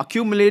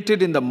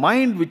accumulated in the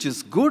mind, which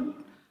is good,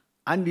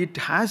 and it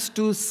has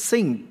to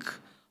sink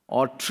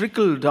or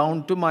trickle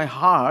down to my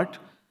heart,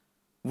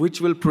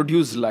 which will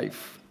produce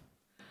life.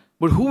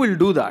 But who will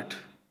do that?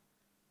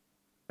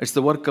 It's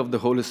the work of the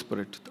Holy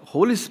Spirit. The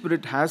Holy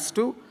Spirit has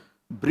to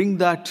bring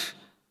that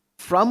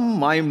from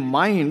my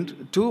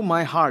mind to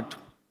my heart.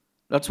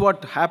 That's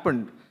what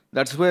happened.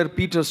 That's where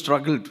Peter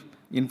struggled.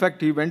 In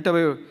fact, he went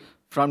away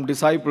from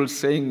disciples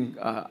saying,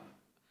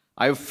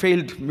 I have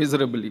failed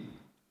miserably.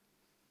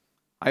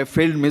 I have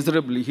failed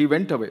miserably. He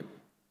went away.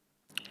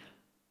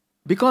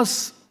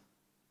 Because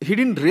he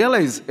didn't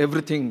realize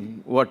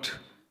everything what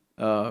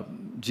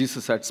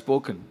Jesus had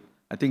spoken.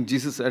 I think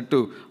Jesus had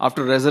to,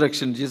 after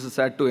resurrection, Jesus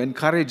had to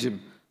encourage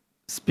him,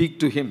 speak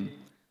to him.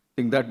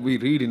 I think that we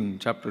read in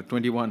chapter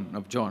 21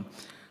 of John.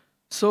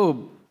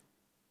 So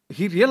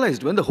he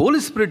realized when the Holy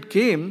Spirit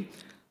came,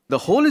 the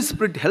Holy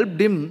Spirit helped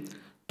him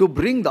to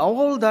bring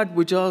all that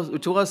which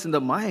was in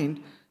the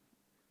mind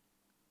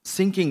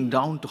sinking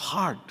down to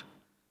heart.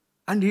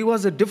 And he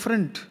was a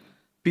different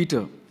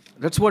Peter.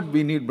 That's what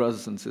we need,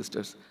 brothers and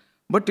sisters.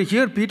 But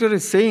here Peter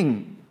is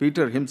saying,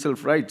 Peter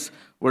himself writes,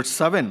 verse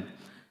 7,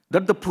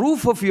 that the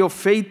proof of your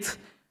faith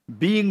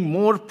being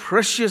more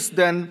precious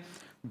than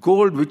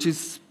gold which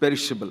is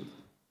perishable.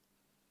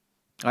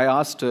 I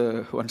asked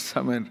one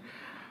summer,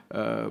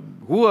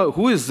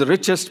 who is the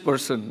richest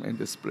person in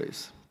this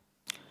place?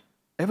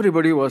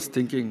 Everybody was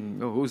thinking,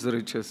 who's the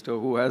richest? Or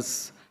who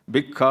has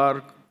big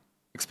car,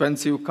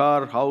 expensive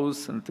car,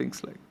 house, and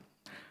things like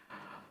that.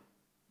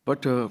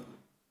 But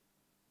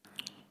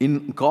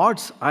in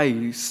God's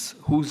eyes,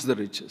 who's the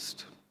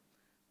richest?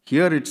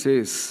 Here it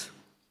says,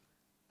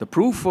 the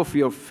proof of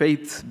your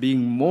faith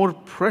being more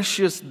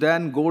precious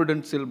than gold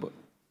and silver.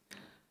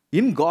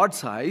 In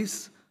God's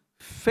eyes,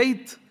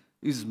 faith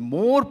is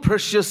more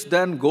precious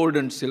than gold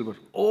and silver.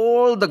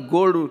 All the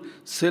gold,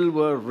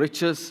 silver,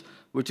 riches,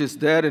 which is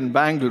there in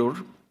Bangalore,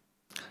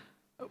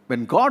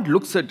 when God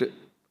looks at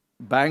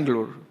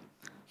Bangalore,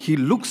 he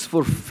looks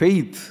for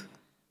faith,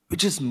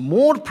 which is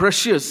more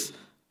precious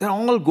than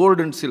all gold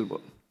and silver.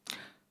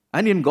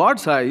 And in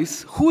God's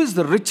eyes, who is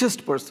the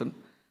richest person?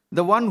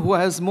 The one who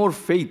has more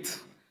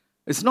faith.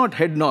 It's not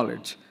head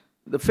knowledge.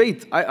 The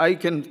faith, I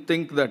can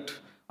think that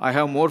I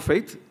have more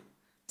faith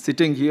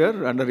sitting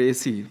here under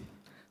AC.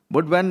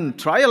 But when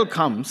trial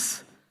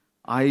comes,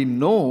 I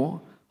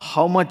know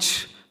how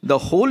much the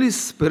Holy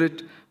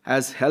Spirit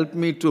has helped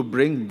me to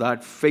bring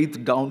that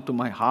faith down to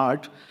my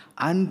heart.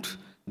 And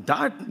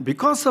that,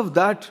 because of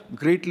that,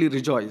 greatly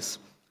rejoice.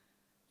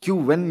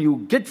 When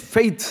you get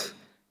faith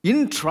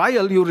in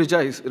trial, you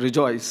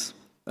rejoice.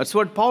 That's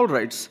what Paul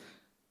writes.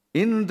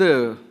 In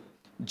the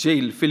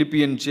jail,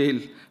 Philippian jail,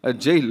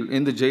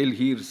 in the jail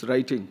he is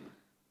writing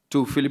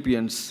to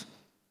Philippians.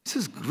 He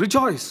says,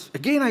 rejoice.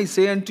 Again I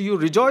say unto you,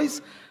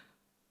 rejoice.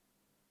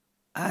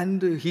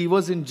 And he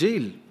was in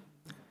jail.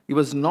 He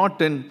was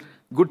not in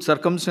good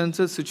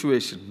circumstances,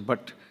 situation,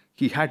 but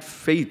he had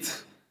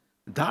faith.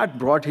 That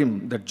brought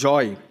him the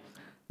joy.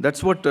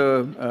 That's what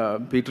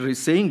Peter is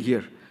saying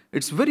here.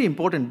 It's very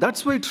important.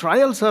 That's why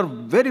trials are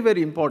very,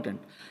 very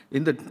important.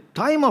 In the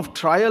time of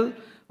trial,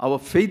 our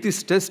faith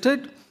is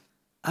tested.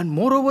 And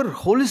moreover,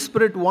 Holy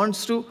Spirit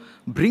wants to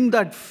bring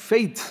that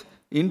faith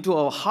into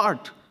our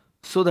heart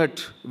so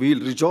that we'll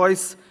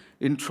rejoice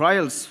in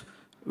trials,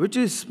 which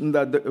is,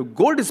 the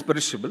gold is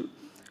perishable,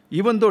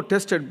 even though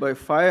tested by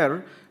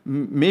fire,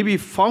 may be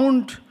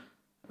found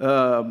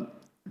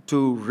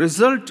to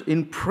result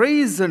in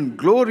praise and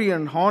glory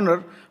and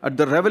honor at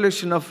the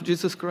revelation of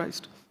Jesus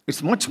Christ.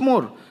 It's much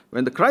more.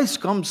 When the Christ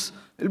comes,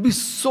 he'll be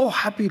so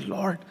happy.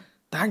 Lord,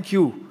 thank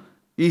you.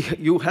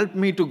 You helped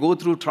me to go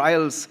through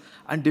trials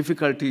and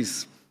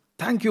difficulties.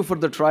 Thank you for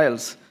the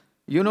trials.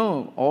 You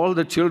know, all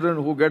the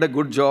children who get a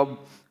good job,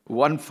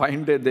 one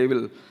fine day they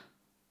will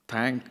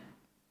thank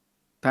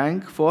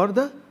for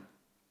the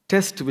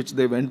test which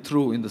they went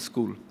through in the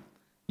school.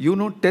 You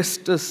know,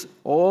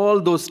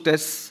 all those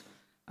tests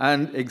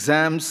and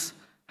exams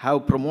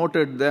have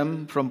promoted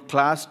them from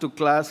class to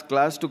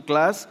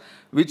class,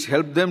 which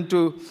help them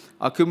to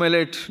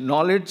accumulate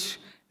knowledge,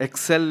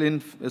 excel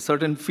in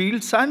certain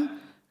fields, and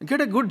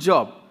get a good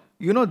job.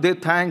 You know, they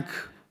thank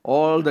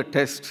all the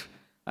tests,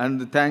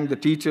 and they thank the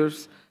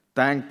teachers,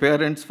 thank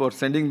parents for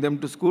sending them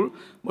to school,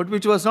 but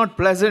which was not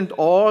pleasant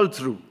all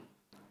through.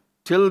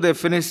 Till they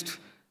finished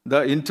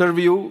the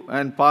interview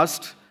and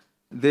passed,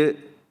 they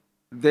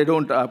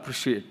don't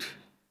appreciate.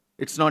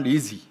 It's not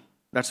easy.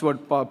 That's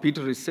what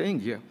Peter is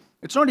saying here.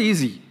 It's not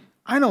easy.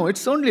 I know,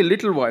 it's only a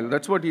little while.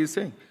 That's what he is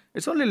saying.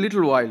 It's only a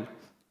little while.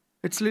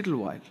 It's a little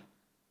while.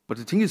 But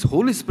the thing is,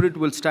 Holy Spirit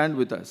will stand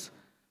with us.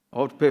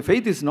 Our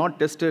faith is not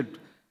tested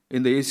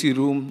in the AC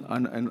room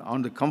and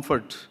on the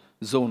comfort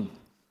zone.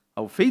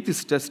 Our faith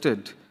is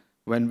tested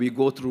when we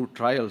go through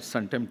trials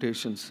and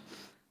temptations.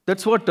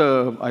 That's what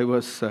I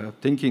was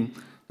thinking.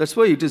 That's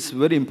why it is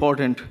very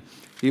important,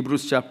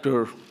 Hebrews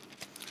chapter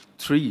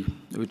 3,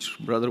 which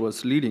brother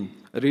was reading.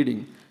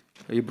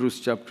 Hebrews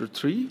chapter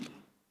 3,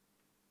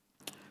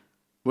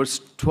 verse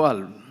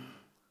 12.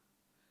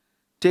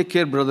 Take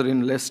care,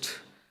 brethren, lest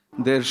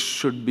there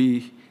should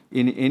be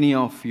in any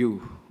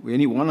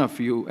one of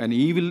you, an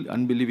evil,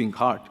 unbelieving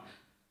heart.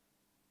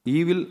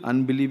 Evil,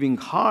 unbelieving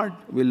heart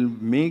will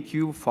make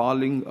you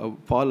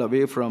fall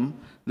away from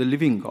the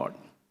living God.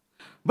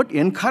 But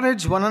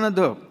encourage one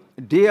another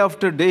day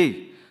after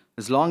day,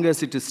 as long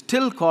as it is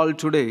still called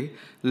today,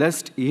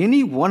 lest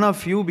any one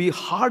of you be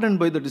hardened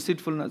by the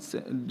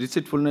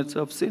deceitfulness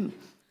of sin.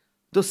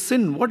 The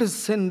sin, what is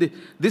sin?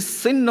 This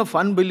sin of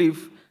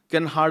unbelief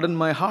can harden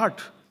my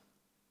heart.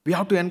 We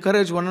have to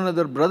encourage one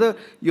another. Brother,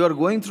 you are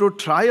going through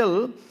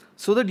trial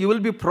so that you will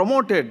be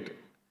promoted,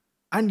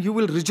 and you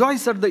will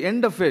rejoice at the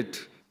end of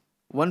it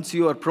once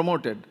you are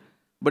promoted.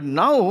 But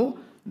now,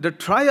 the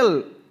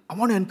trial, I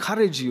want to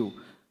encourage you.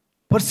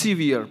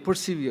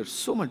 Persevere.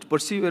 So much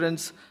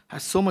perseverance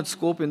has so much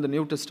scope in the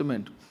New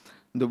Testament.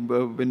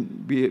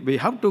 When we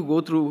have to go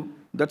through,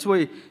 that's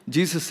why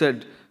Jesus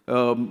said,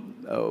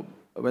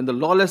 when the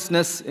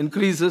lawlessness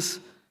increases,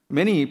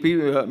 many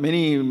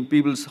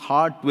people's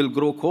heart will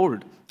grow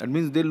cold. That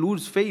means they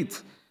lose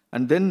faith,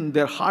 and then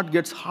their heart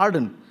gets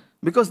hardened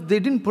because they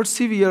didn't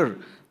persevere,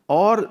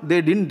 or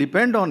they didn't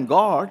depend on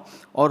God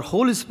or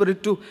Holy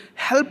Spirit to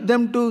help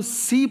them to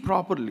see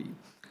properly.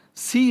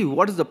 See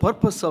what is the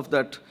purpose of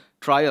that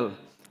trial.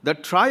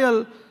 That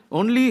trial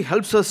only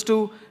helps us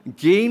to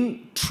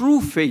gain true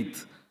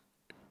faith,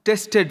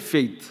 tested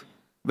faith.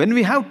 When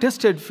we have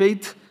tested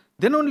faith,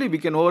 then only we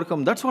can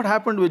overcome. That's what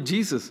happened with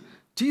Jesus.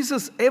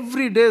 Jesus,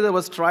 every day there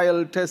was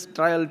trial, test.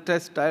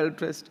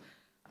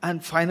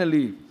 And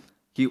finally,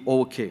 he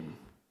overcame.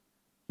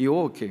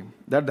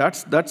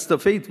 That's the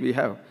faith we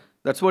have.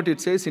 That's what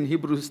it says in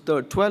Hebrews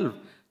 12.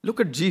 Look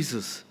at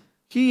Jesus.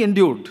 He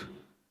endured,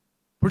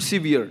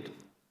 persevered,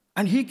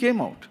 and he came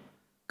out.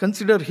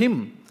 Consider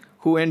him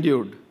who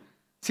endured.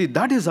 See,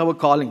 that is our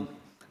calling.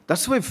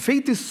 That's why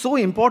faith is so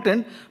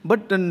important,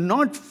 but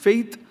not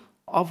faith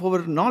of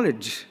our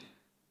knowledge.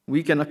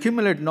 We can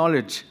accumulate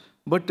knowledge,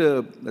 but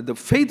the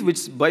faith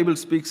which the Bible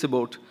speaks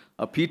about,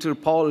 Peter,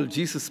 Paul,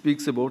 Jesus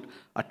speaks about,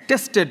 a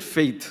tested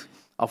faith,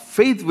 a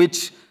faith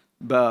which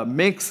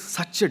makes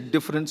such a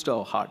difference to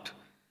our heart.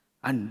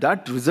 And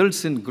that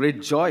results in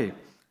great joy.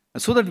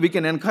 So that we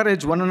can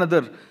encourage one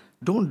another.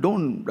 Don't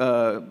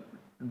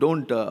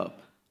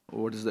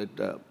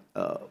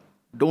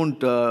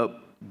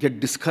get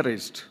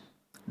discouraged.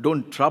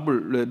 Don't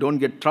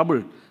get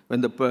troubled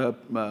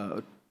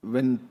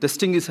when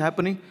testing is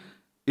happening.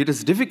 It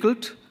is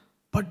difficult,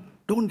 but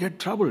don't get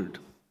troubled.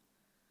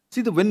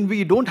 See, when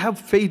we don't have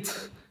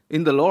faith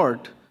in the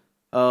Lord,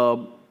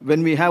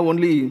 when we have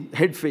only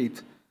head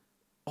faith,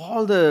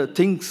 all the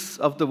things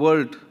of the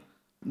world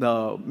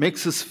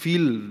makes us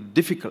feel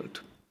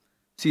difficult.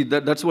 See,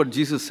 that's what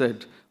Jesus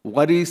said.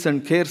 Worries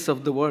and cares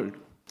of the world.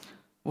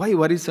 Why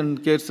worries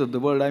and cares of the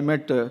world? I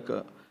met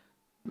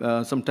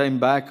some time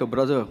back a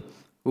brother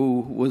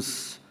who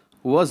was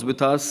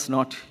with us,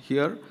 not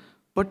here.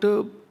 But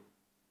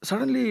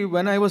suddenly,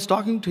 when I was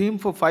talking to him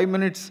for 5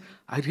 minutes,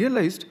 I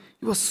realized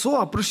he was so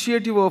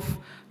appreciative of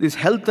this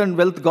health and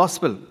wealth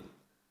gospel.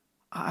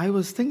 I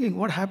was thinking,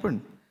 what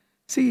happened?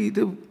 See,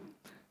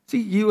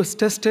 he was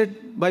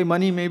tested by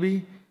money,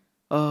 maybe,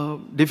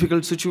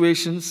 difficult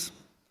situations.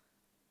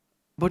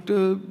 But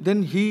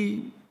then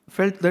he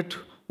felt that,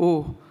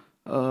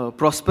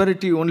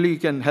 prosperity only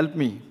can help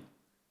me.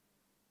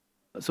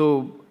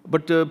 So,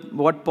 but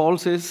what Paul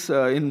says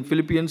in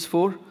Philippians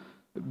 4,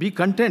 be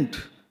content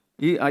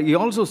He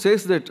also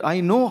says that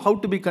I know how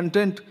to be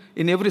content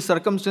in every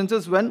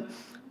circumstances when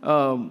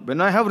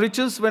I have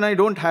riches, when I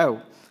don't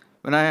have,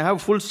 when I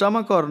have full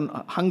stomach or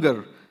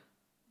hunger.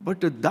 But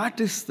that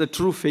is the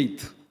true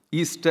faith.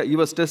 He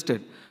was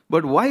tested.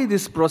 But why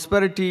this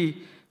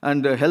prosperity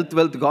and health,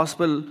 wealth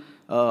gospel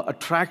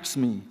attracts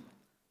me?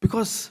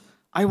 Because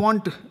I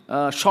want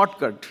a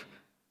shortcut.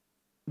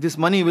 This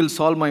money will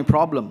solve my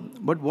problem.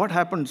 But what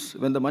happens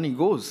when the money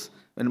goes?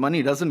 When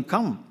money doesn't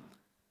come?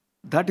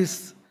 That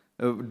is,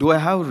 do I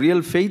have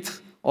real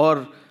faith,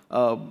 or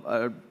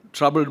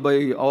troubled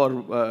by,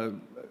 or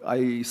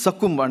I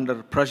succumb under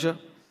pressure?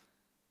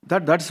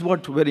 That's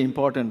what very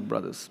important,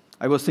 brothers.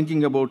 I was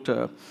thinking about,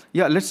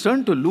 let's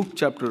turn to Luke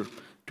chapter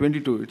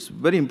 22. It's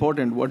very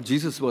important what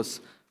Jesus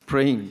was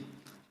praying.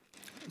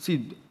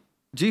 See,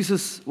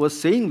 Jesus was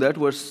saying that,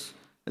 verse,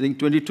 I think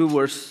 22,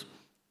 verse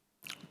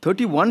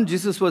 31,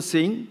 Jesus was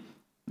saying,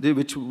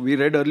 which we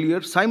read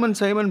earlier, Simon,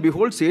 Simon,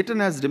 behold, Satan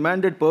has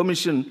demanded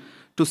permission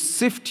to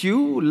sift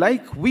you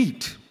like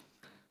wheat.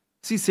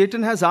 See,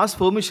 Satan has asked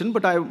permission,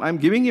 but I'm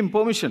giving him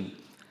permission.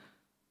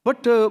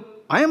 But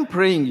I am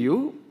praying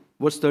you,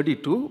 verse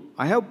 32,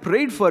 I have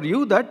prayed for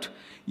you that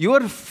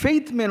your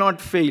faith may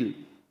not fail.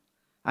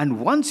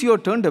 And once you are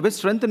turned away,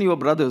 strengthen your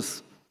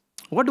brothers.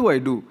 What do I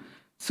do?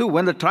 So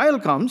when the trial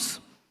comes,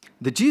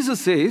 the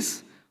Jesus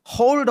says,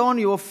 hold on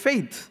your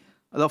faith.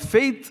 The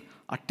faith,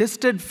 a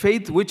tested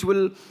faith, which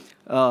will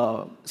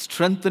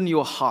strengthen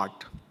your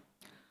heart.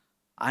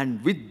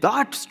 And with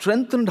that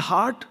strengthened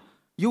heart,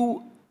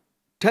 you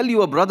tell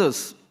your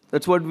brothers.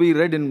 That's what we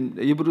read in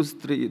Hebrews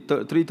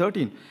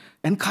 3:13.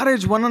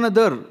 Encourage one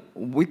another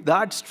with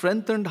that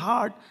strengthened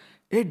heart.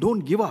 Hey,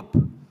 don't give up.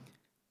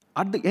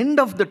 At the end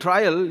of the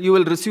trial, you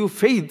will receive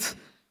faith,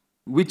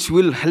 which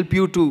will help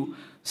you to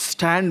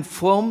stand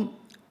firm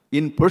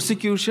in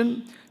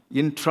persecution,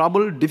 in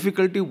trouble,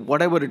 difficulty,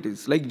 whatever it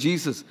is. Like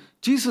Jesus.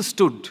 Jesus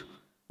stood.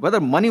 Whether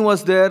money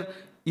was there,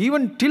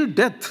 even till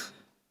death,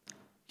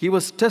 he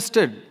was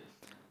tested,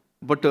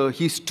 but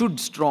he stood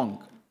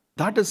strong.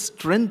 That is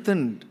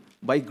strengthened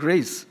by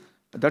grace.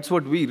 That's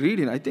what we read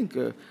in, I think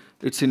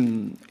it's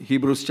in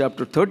Hebrews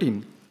chapter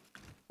 13,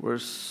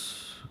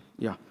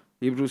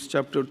 Hebrews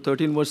chapter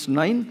 13, verse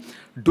 9.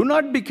 Do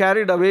not be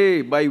carried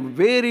away by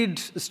varied,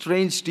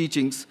 strange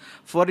teachings,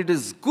 for it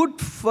is good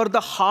for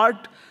the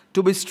heart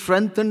to be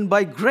strengthened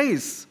by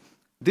grace.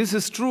 This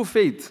is true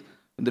faith.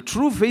 When the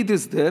true faith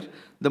is there,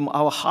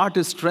 our heart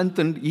is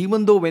strengthened,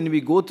 even though when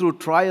we go through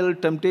trial,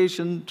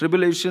 temptation,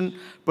 tribulation,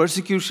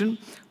 persecution,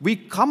 we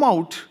come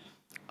out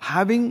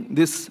having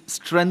this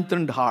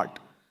strengthened heart.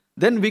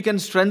 Then we can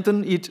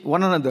strengthen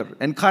one another,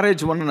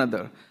 encourage one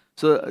another.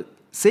 So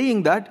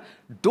saying that,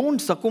 don't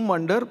succumb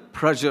under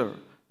pressure.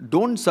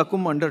 Don't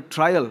succumb under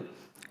trial.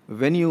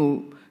 When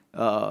you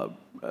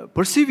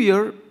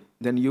persevere,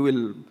 then you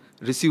will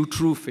receive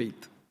true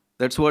faith.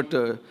 That's what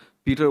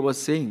Peter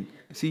was saying.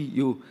 See,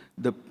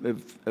 the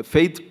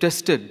faith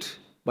tested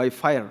by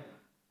fire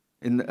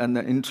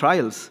in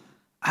trials.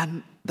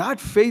 And that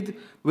faith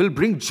will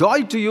bring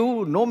joy to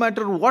you no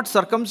matter what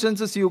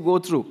circumstances you go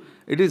through.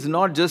 It is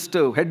not just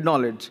head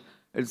knowledge.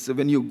 It's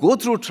when you go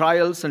through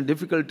trials and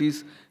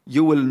difficulties,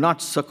 you will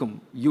not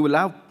succumb. You will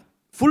have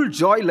full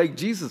joy like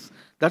Jesus.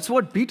 That's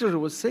what Peter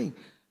was saying.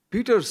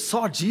 Peter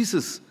saw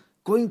Jesus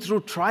going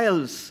through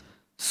trials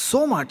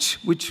so much,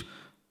 which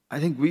I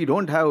think we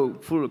don't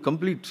have full,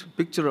 complete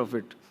picture of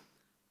it.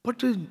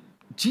 But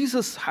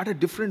Jesus had a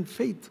different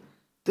faith.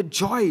 The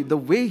joy, the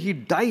way he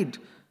died,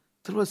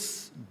 there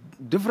was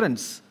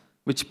difference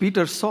which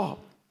Peter saw.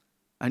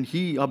 And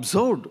he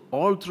observed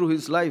all through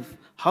his life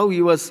how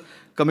he was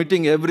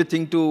committing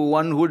everything to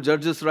one who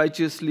judges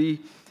righteously.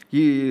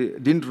 He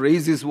didn't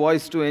raise his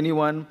voice to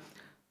anyone.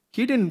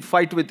 He didn't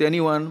fight with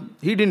anyone.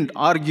 He didn't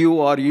argue,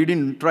 or he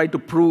didn't try to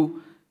prove.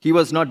 He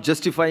was not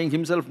justifying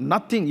himself.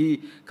 Nothing.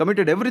 He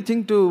committed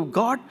everything to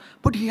God,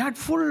 but he had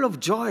full of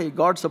joy,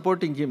 God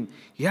supporting him.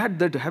 He had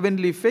that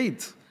heavenly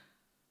faith.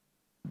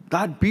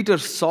 That Peter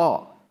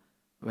saw.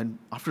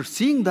 After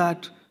seeing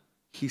that,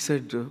 he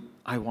said,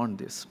 I want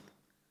this.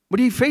 But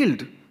he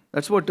failed.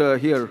 That's what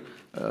here,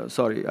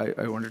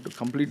 I wanted to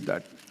complete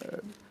that.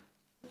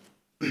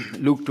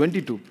 Luke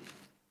 22.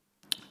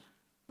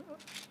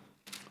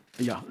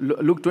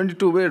 Luke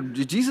 22, where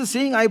Jesus is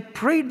saying, I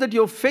prayed that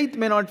your faith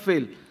may not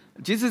fail.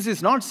 Jesus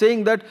is not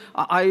saying that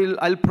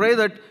I'll pray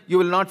that you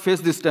will not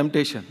face this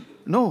temptation.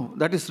 No,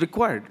 that is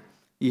required.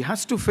 He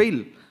has to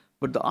fail.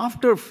 But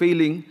after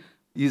failing,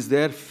 is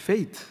there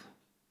faith?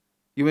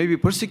 You may be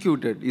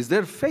persecuted. Is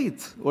there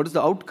faith? What is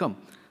the outcome?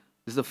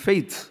 Is the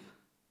faith?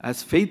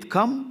 Has faith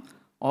come,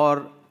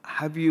 or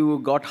have you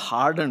got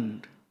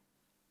hardened?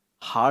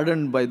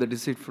 Hardened by the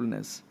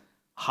deceitfulness.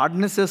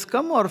 Hardness has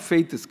come or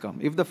faith has come.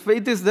 If the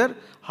faith is there,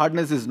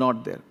 hardness is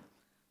not there.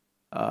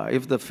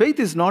 If the faith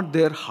is not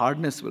there,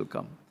 hardness will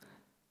come.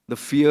 The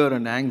fear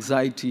and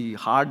anxiety,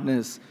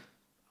 hardness.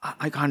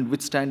 I can't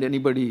withstand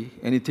anybody,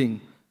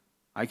 anything.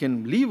 I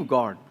can leave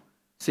God,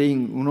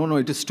 saying, no,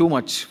 it is too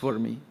much for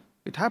me.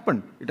 It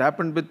happened. It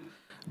happened with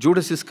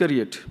Judas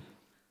Iscariot.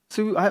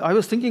 So I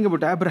was thinking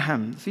about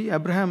Abraham. See,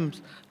 Abraham's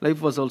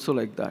life was also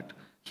like that.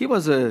 He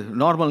was a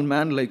normal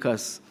man like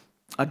us.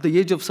 At the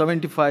age of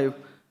 75,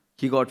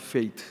 he got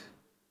faith.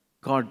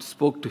 God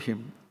spoke to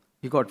him.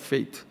 He got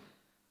faith.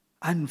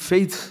 And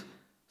faith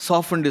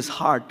softened his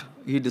heart.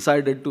 He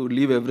decided to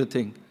leave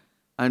everything.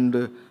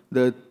 And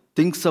the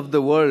things of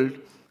the world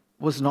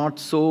was not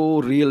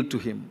so real to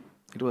him.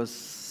 It was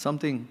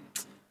something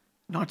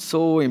not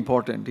so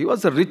important. He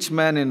was a rich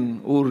man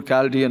in Ur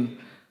Chaldean,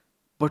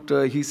 but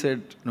he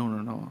said,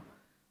 no.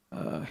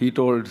 He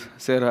told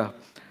Sarah,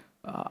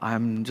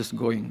 I'm just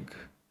going.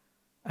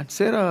 And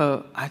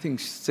Sarah, I think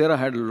Sarah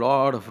had a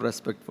lot of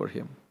respect for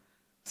him.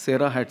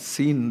 Sarah had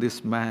seen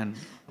this man,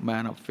 a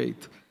man of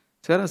faith.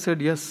 Sarah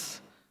said,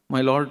 yes, my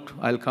Lord,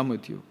 I'll come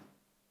with you.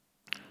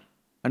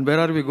 And where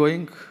are we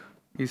going?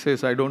 He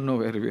says, I don't know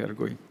where we are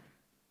going.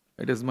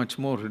 It is much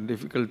more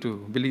difficult to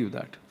believe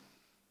that.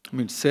 I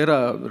mean,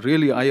 Sarah,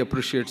 really, I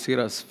appreciate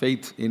Sarah's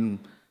faith in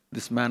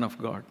this man of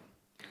God.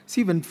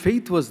 See, when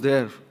faith was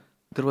there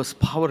was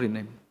power in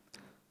him.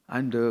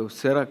 And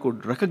Sarah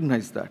could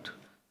recognize that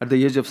at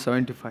the age of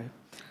 75.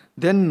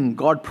 Then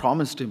God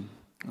promised him,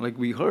 like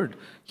we heard,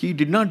 he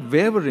did not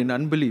waver in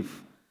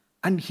unbelief.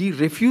 And he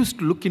refused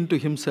to look into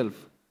himself.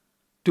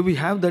 Do we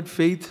have that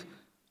faith?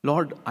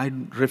 Lord, I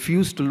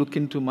refuse to look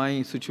into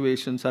my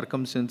situation,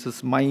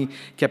 circumstances, my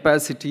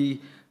capacity,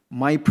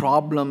 my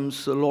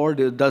problems.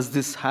 Lord, does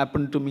this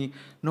happen to me?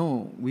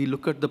 No, we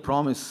look at the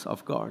promise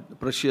of God, the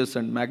precious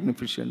and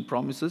magnificent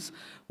promises.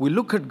 We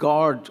look at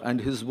God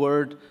and His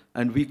Word,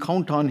 and we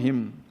count on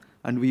Him,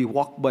 and we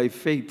walk by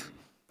faith.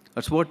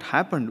 That's what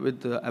happened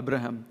with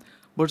Abraham.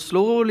 But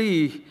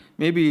slowly,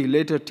 maybe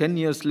later, 10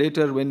 years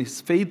later, when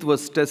his faith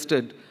was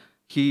tested,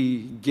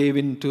 he gave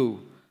in to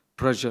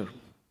pressure.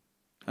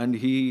 And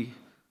he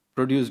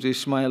produced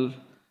Ishmael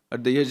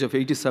at the age of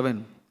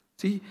 87.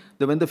 See,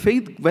 when the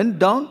faith went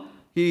down,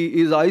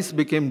 his eyes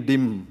became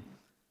dim.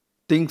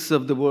 Things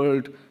of the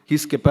world,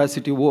 his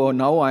capacity, oh,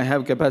 now I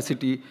have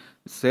capacity.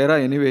 Sarah,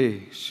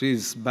 anyway,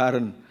 she's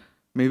barren.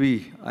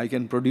 Maybe I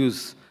can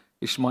produce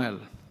Ishmael.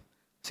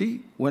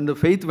 See, when the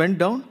faith went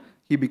down,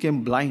 he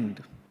became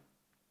blind.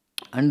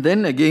 And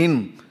then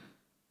again,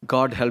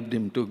 God helped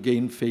him to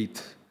gain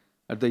faith.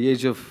 At the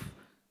age of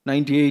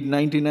 98,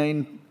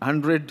 99,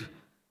 100,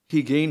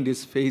 he gained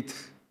his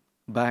faith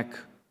back.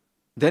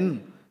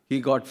 Then he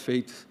got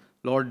faith.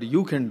 Lord,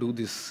 you can do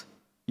this.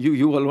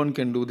 You alone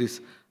can do this.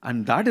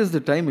 And that is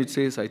the time it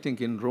says, I think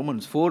in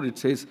Romans 4, it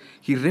says,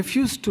 he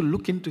refused to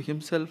look into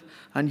himself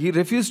and he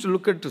refused to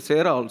look at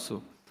Sarah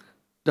also.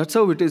 That's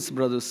how it is,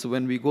 brothers.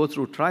 When we go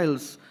through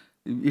trials,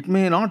 it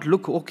may not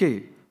look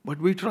okay, but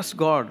we trust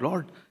God.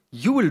 Lord,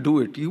 you will do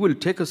it. You will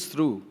take us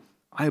through.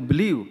 I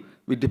believe.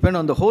 We depend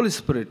on the Holy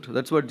Spirit.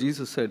 That's what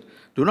Jesus said.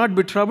 Do not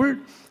be troubled.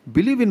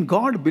 Believe in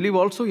God. Believe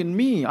also in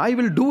me. I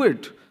will do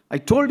it. I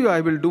told you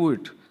I will do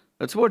it.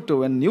 That's what,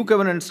 when New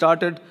Covenant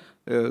started,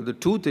 the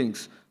two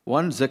things.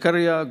 One,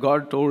 Zechariah,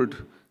 God told,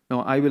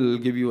 no, I will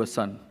give you a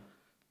son.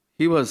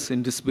 He was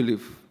in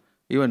disbelief.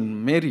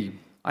 Even Mary,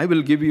 I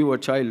will give you a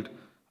child.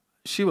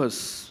 She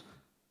was,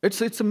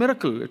 it's a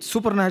miracle. It's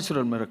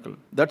supernatural miracle.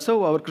 That's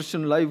how our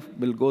Christian life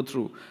will go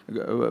through.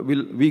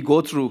 We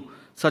go through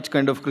such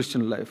kind of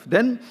Christian life.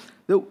 Then,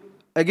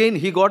 again,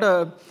 he got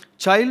a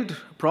child,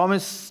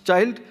 promised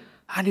child,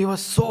 and he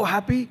was so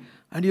happy.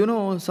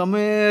 And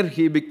somewhere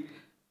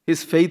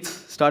his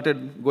faith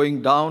started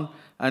going down,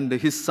 and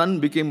his son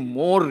became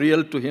more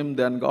real to him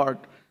than God.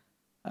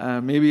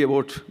 Maybe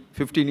about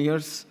 15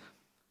 years,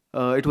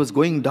 it was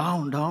going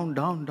down.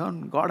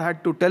 God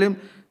had to tell him,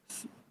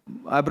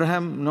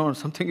 Abraham, no,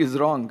 something is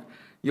wrong.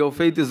 Your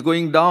faith is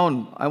going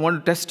down. I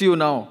want to test you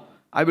now.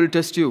 I will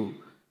test you.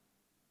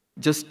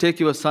 Just take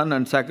your son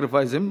and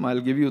sacrifice him.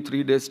 I'll give you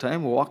 3 days'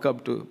 time. Walk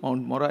up to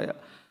Mount Moriah.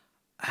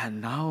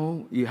 And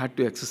now he had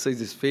to exercise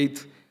his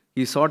faith.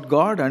 He sought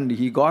God and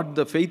he got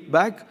the faith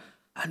back.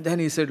 And then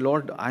he said,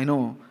 Lord, I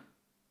know.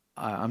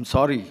 I'm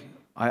sorry.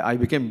 I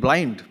became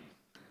blind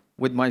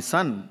with my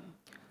son.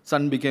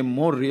 Son became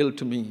more real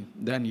to me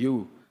than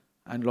you.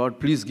 And Lord,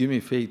 please give me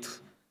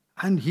faith.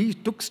 And he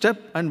took step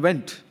and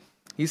went.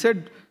 He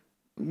said,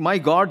 my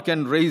God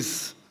can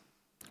raise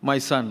my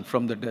son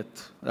from the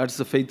death. That's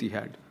the faith he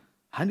had.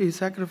 And he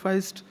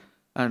sacrificed,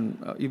 and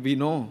we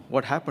know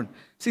what happened.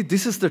 See,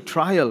 this is the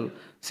trial.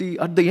 See,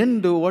 at the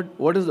end, what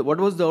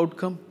was the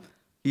outcome?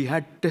 He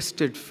had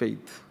tested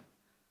faith.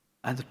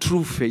 And the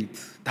true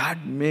faith,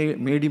 that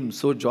made him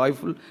so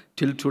joyful.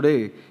 Till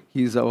today,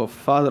 he is our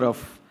father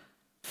of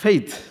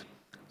faith.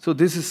 So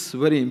this is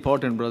very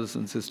important, brothers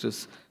and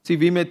sisters. See,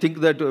 we may think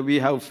that we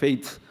have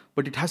faith,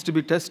 but it has to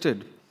be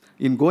tested.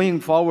 In going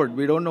forward,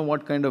 we don't know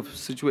what kind of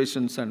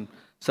situations and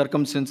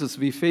circumstances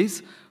we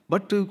face,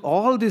 but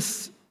all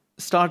this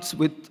starts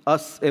with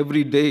us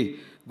every day,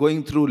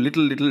 going through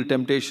little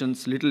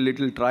temptations,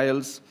 little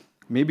trials,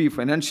 maybe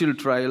financial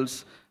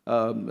trials,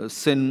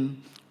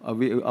 sin,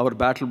 our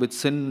battle with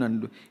sin.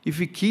 And if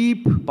we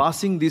keep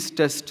passing this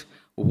test,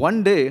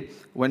 one day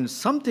when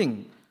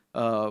something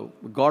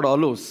God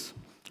allows,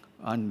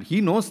 and He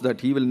knows that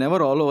He will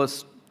never allow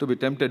us to be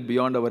tempted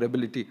beyond our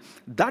ability.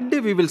 That day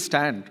we will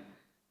stand.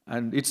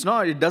 And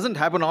it doesn't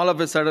happen all of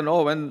a sudden,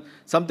 oh, when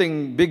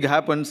something big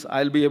happens,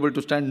 I'll be able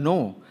to stand.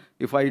 No.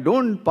 If I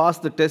don't pass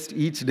the test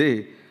each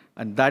day,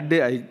 and that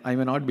day I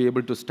may not be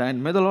able to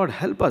stand, may the Lord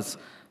help us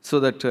so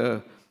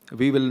that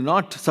we will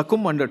not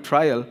succumb under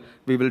trial.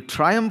 We will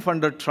triumph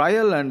under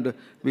trial, and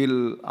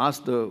we'll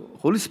ask the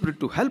Holy Spirit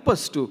to help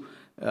us to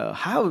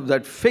have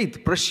that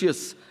faith,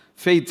 precious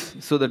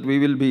faith, so that we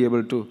will be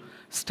able to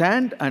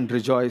stand and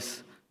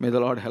rejoice. May the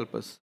Lord help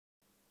us.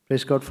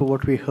 Praise God for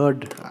what we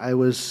heard. I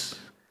was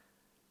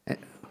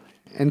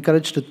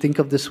encouraged to think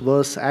of this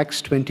verse,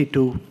 Acts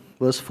 22,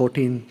 verse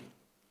 14.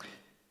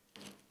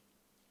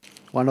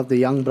 One of the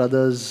young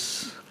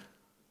brothers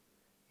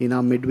in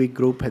our midweek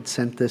group had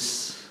sent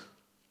this.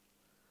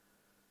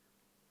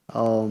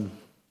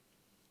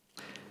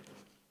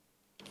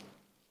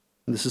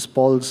 This is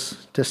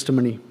Paul's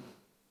testimony.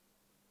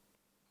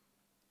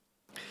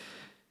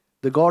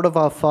 The God of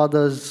our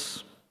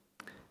fathers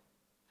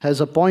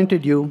has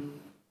appointed you.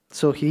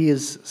 So he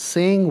is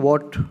saying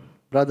what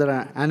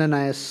Brother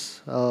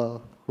Ananias,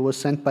 who was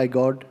sent by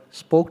God,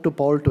 spoke to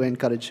Paul to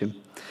encourage him.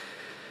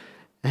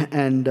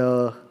 And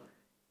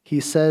he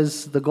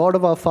says, the God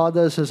of our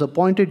fathers has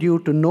appointed you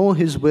to know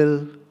his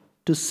will,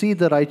 to see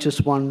the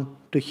righteous one,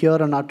 to hear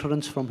an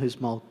utterance from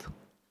his mouth.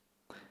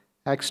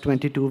 Acts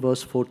 22,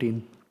 verse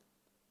 14.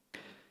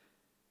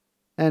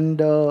 And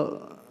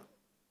brothers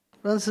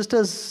and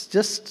sisters,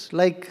 just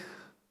like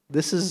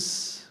this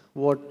is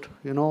what,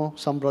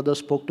 some brother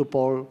spoke to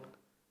Paul,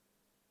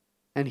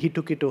 and he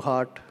took it to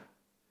heart.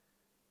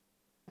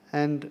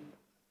 And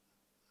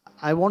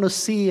I want to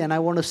see and I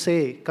want to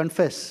say,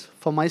 confess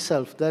for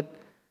myself that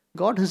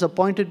God has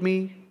appointed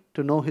me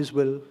to know his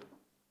will,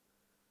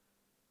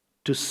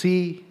 to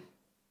see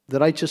the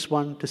righteous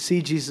one, to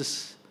see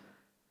Jesus,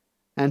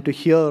 and to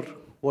hear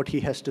what he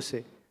has to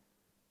say.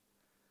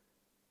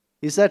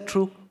 Is that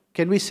true?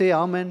 Can we say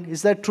amen?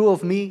 Is that true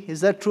of me?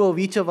 Is that true of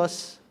each of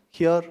us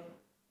here?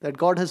 That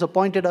God has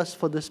appointed us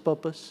for this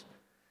purpose?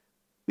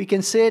 We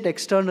can say it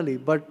externally,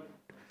 but,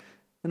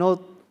 to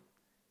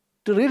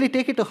really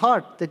take it to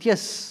heart that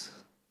yes,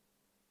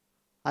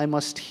 I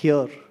must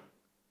hear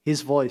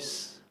his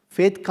voice.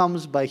 Faith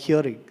comes by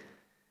hearing.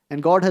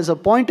 And God has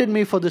appointed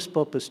me for this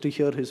purpose, to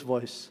hear his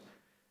voice.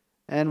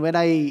 And when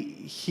I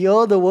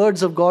hear the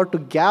words of God, to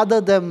gather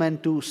them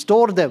and to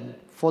store them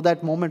for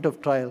that moment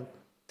of trial,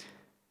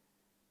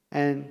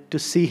 and to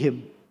see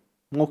him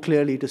more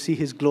clearly, to see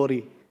his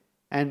glory,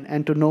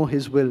 and to know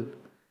his will.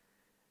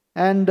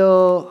 And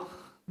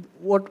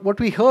what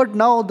we heard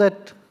now,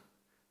 that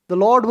the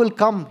Lord will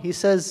come, he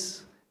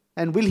says,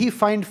 and will he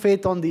find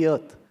faith on the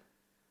earth?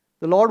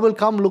 The Lord will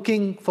come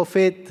looking for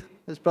faith.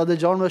 As Brother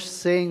John was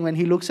saying, when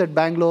he looks at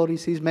Bangalore, he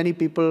sees many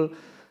people,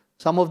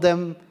 some of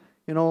them,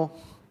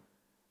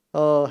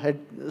 had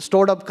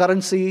stored up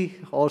currency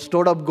or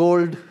stored up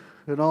gold,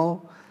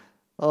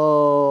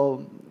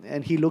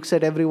 and he looks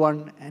at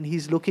everyone and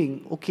he's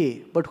looking,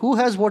 okay, but who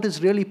has what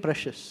is really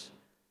precious?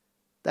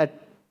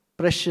 That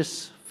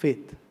precious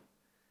faith.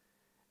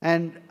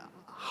 And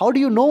how do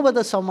you know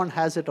whether someone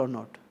has it or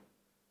not?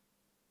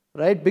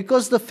 Right?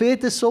 Because the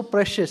faith is so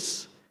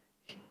precious.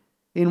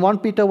 In 1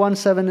 Peter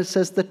 1:7 it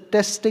says, the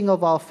testing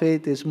of our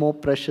faith is more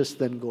precious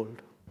than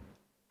gold.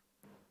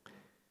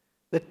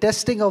 The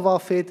testing of our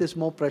faith is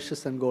more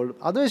precious than gold.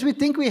 Otherwise we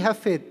think we have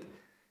faith.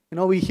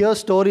 We hear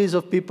stories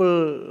of people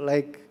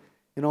like,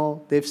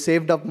 they've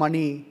saved up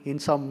money in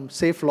some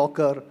safe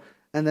locker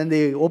and then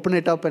they open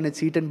it up and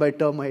it's eaten by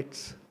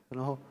termites,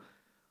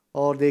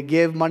 Or they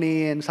gave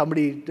money and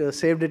somebody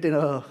saved it in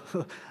a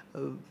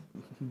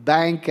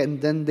bank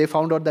and then they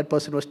found out that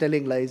person was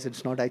telling lies.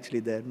 It's not actually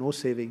there. No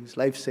savings,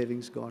 life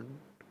savings gone.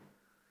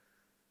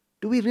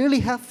 Do we really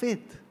have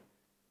faith?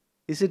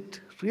 Is it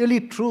really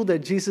true that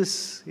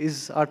Jesus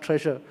is our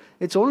treasure?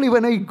 It's only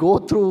when I go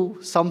through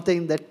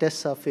something that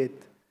tests our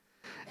faith.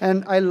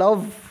 And I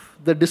love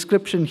the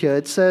description here.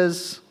 It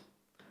says,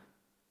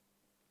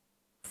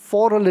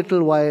 for a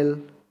little while,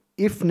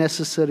 if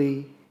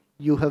necessary,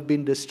 you have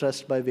been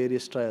distressed by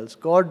various trials.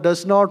 God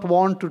does not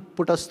want to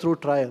put us through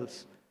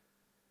trials.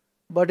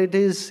 But it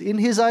is in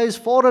his eyes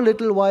for a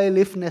little while,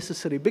 if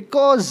necessary,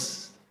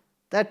 because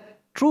that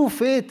true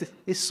faith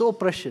is so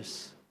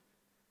precious.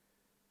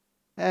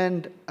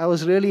 And I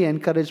was really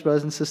encouraged,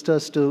 brothers and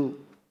sisters, to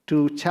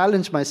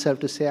challenge myself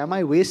to say, am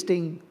I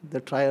wasting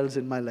the trials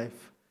in my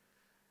life?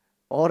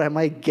 Or am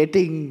I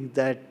getting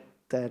that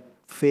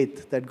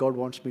faith that God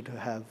wants me to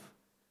have?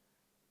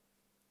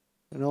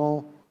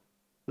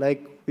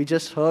 Like we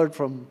just heard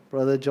from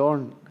Brother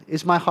John,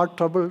 is my heart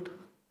troubled?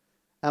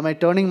 Am I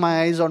turning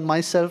my eyes on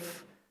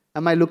myself?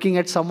 Am I looking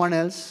at someone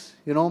else?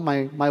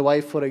 My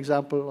wife, for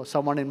example, or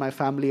someone in my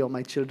family or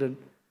my children?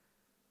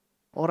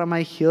 Or am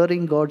I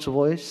hearing God's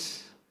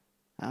voice?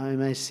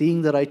 Am I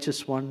seeing the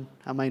righteous one?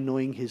 Am I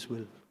knowing his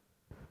will?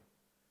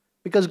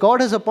 Because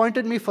God has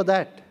appointed me for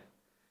that.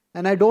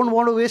 And I don't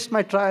want to waste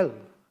my trial.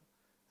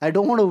 I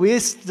don't want to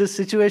waste this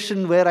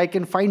situation where I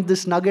can find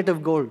this nugget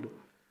of gold.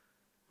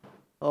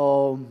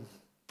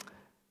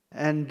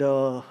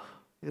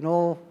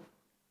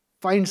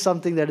 find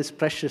something that is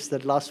precious,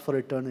 that lasts for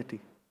eternity.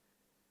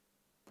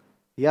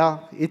 Yeah,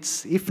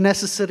 it's, if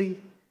necessary,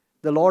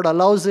 the Lord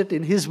allows it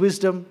in His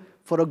wisdom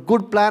for a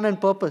good plan and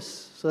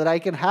purpose, so that I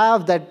can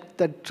have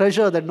that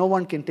treasure that no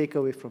one can take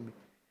away from me.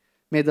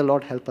 May the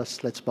Lord help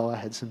us. Let's bow our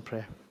heads in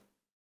prayer.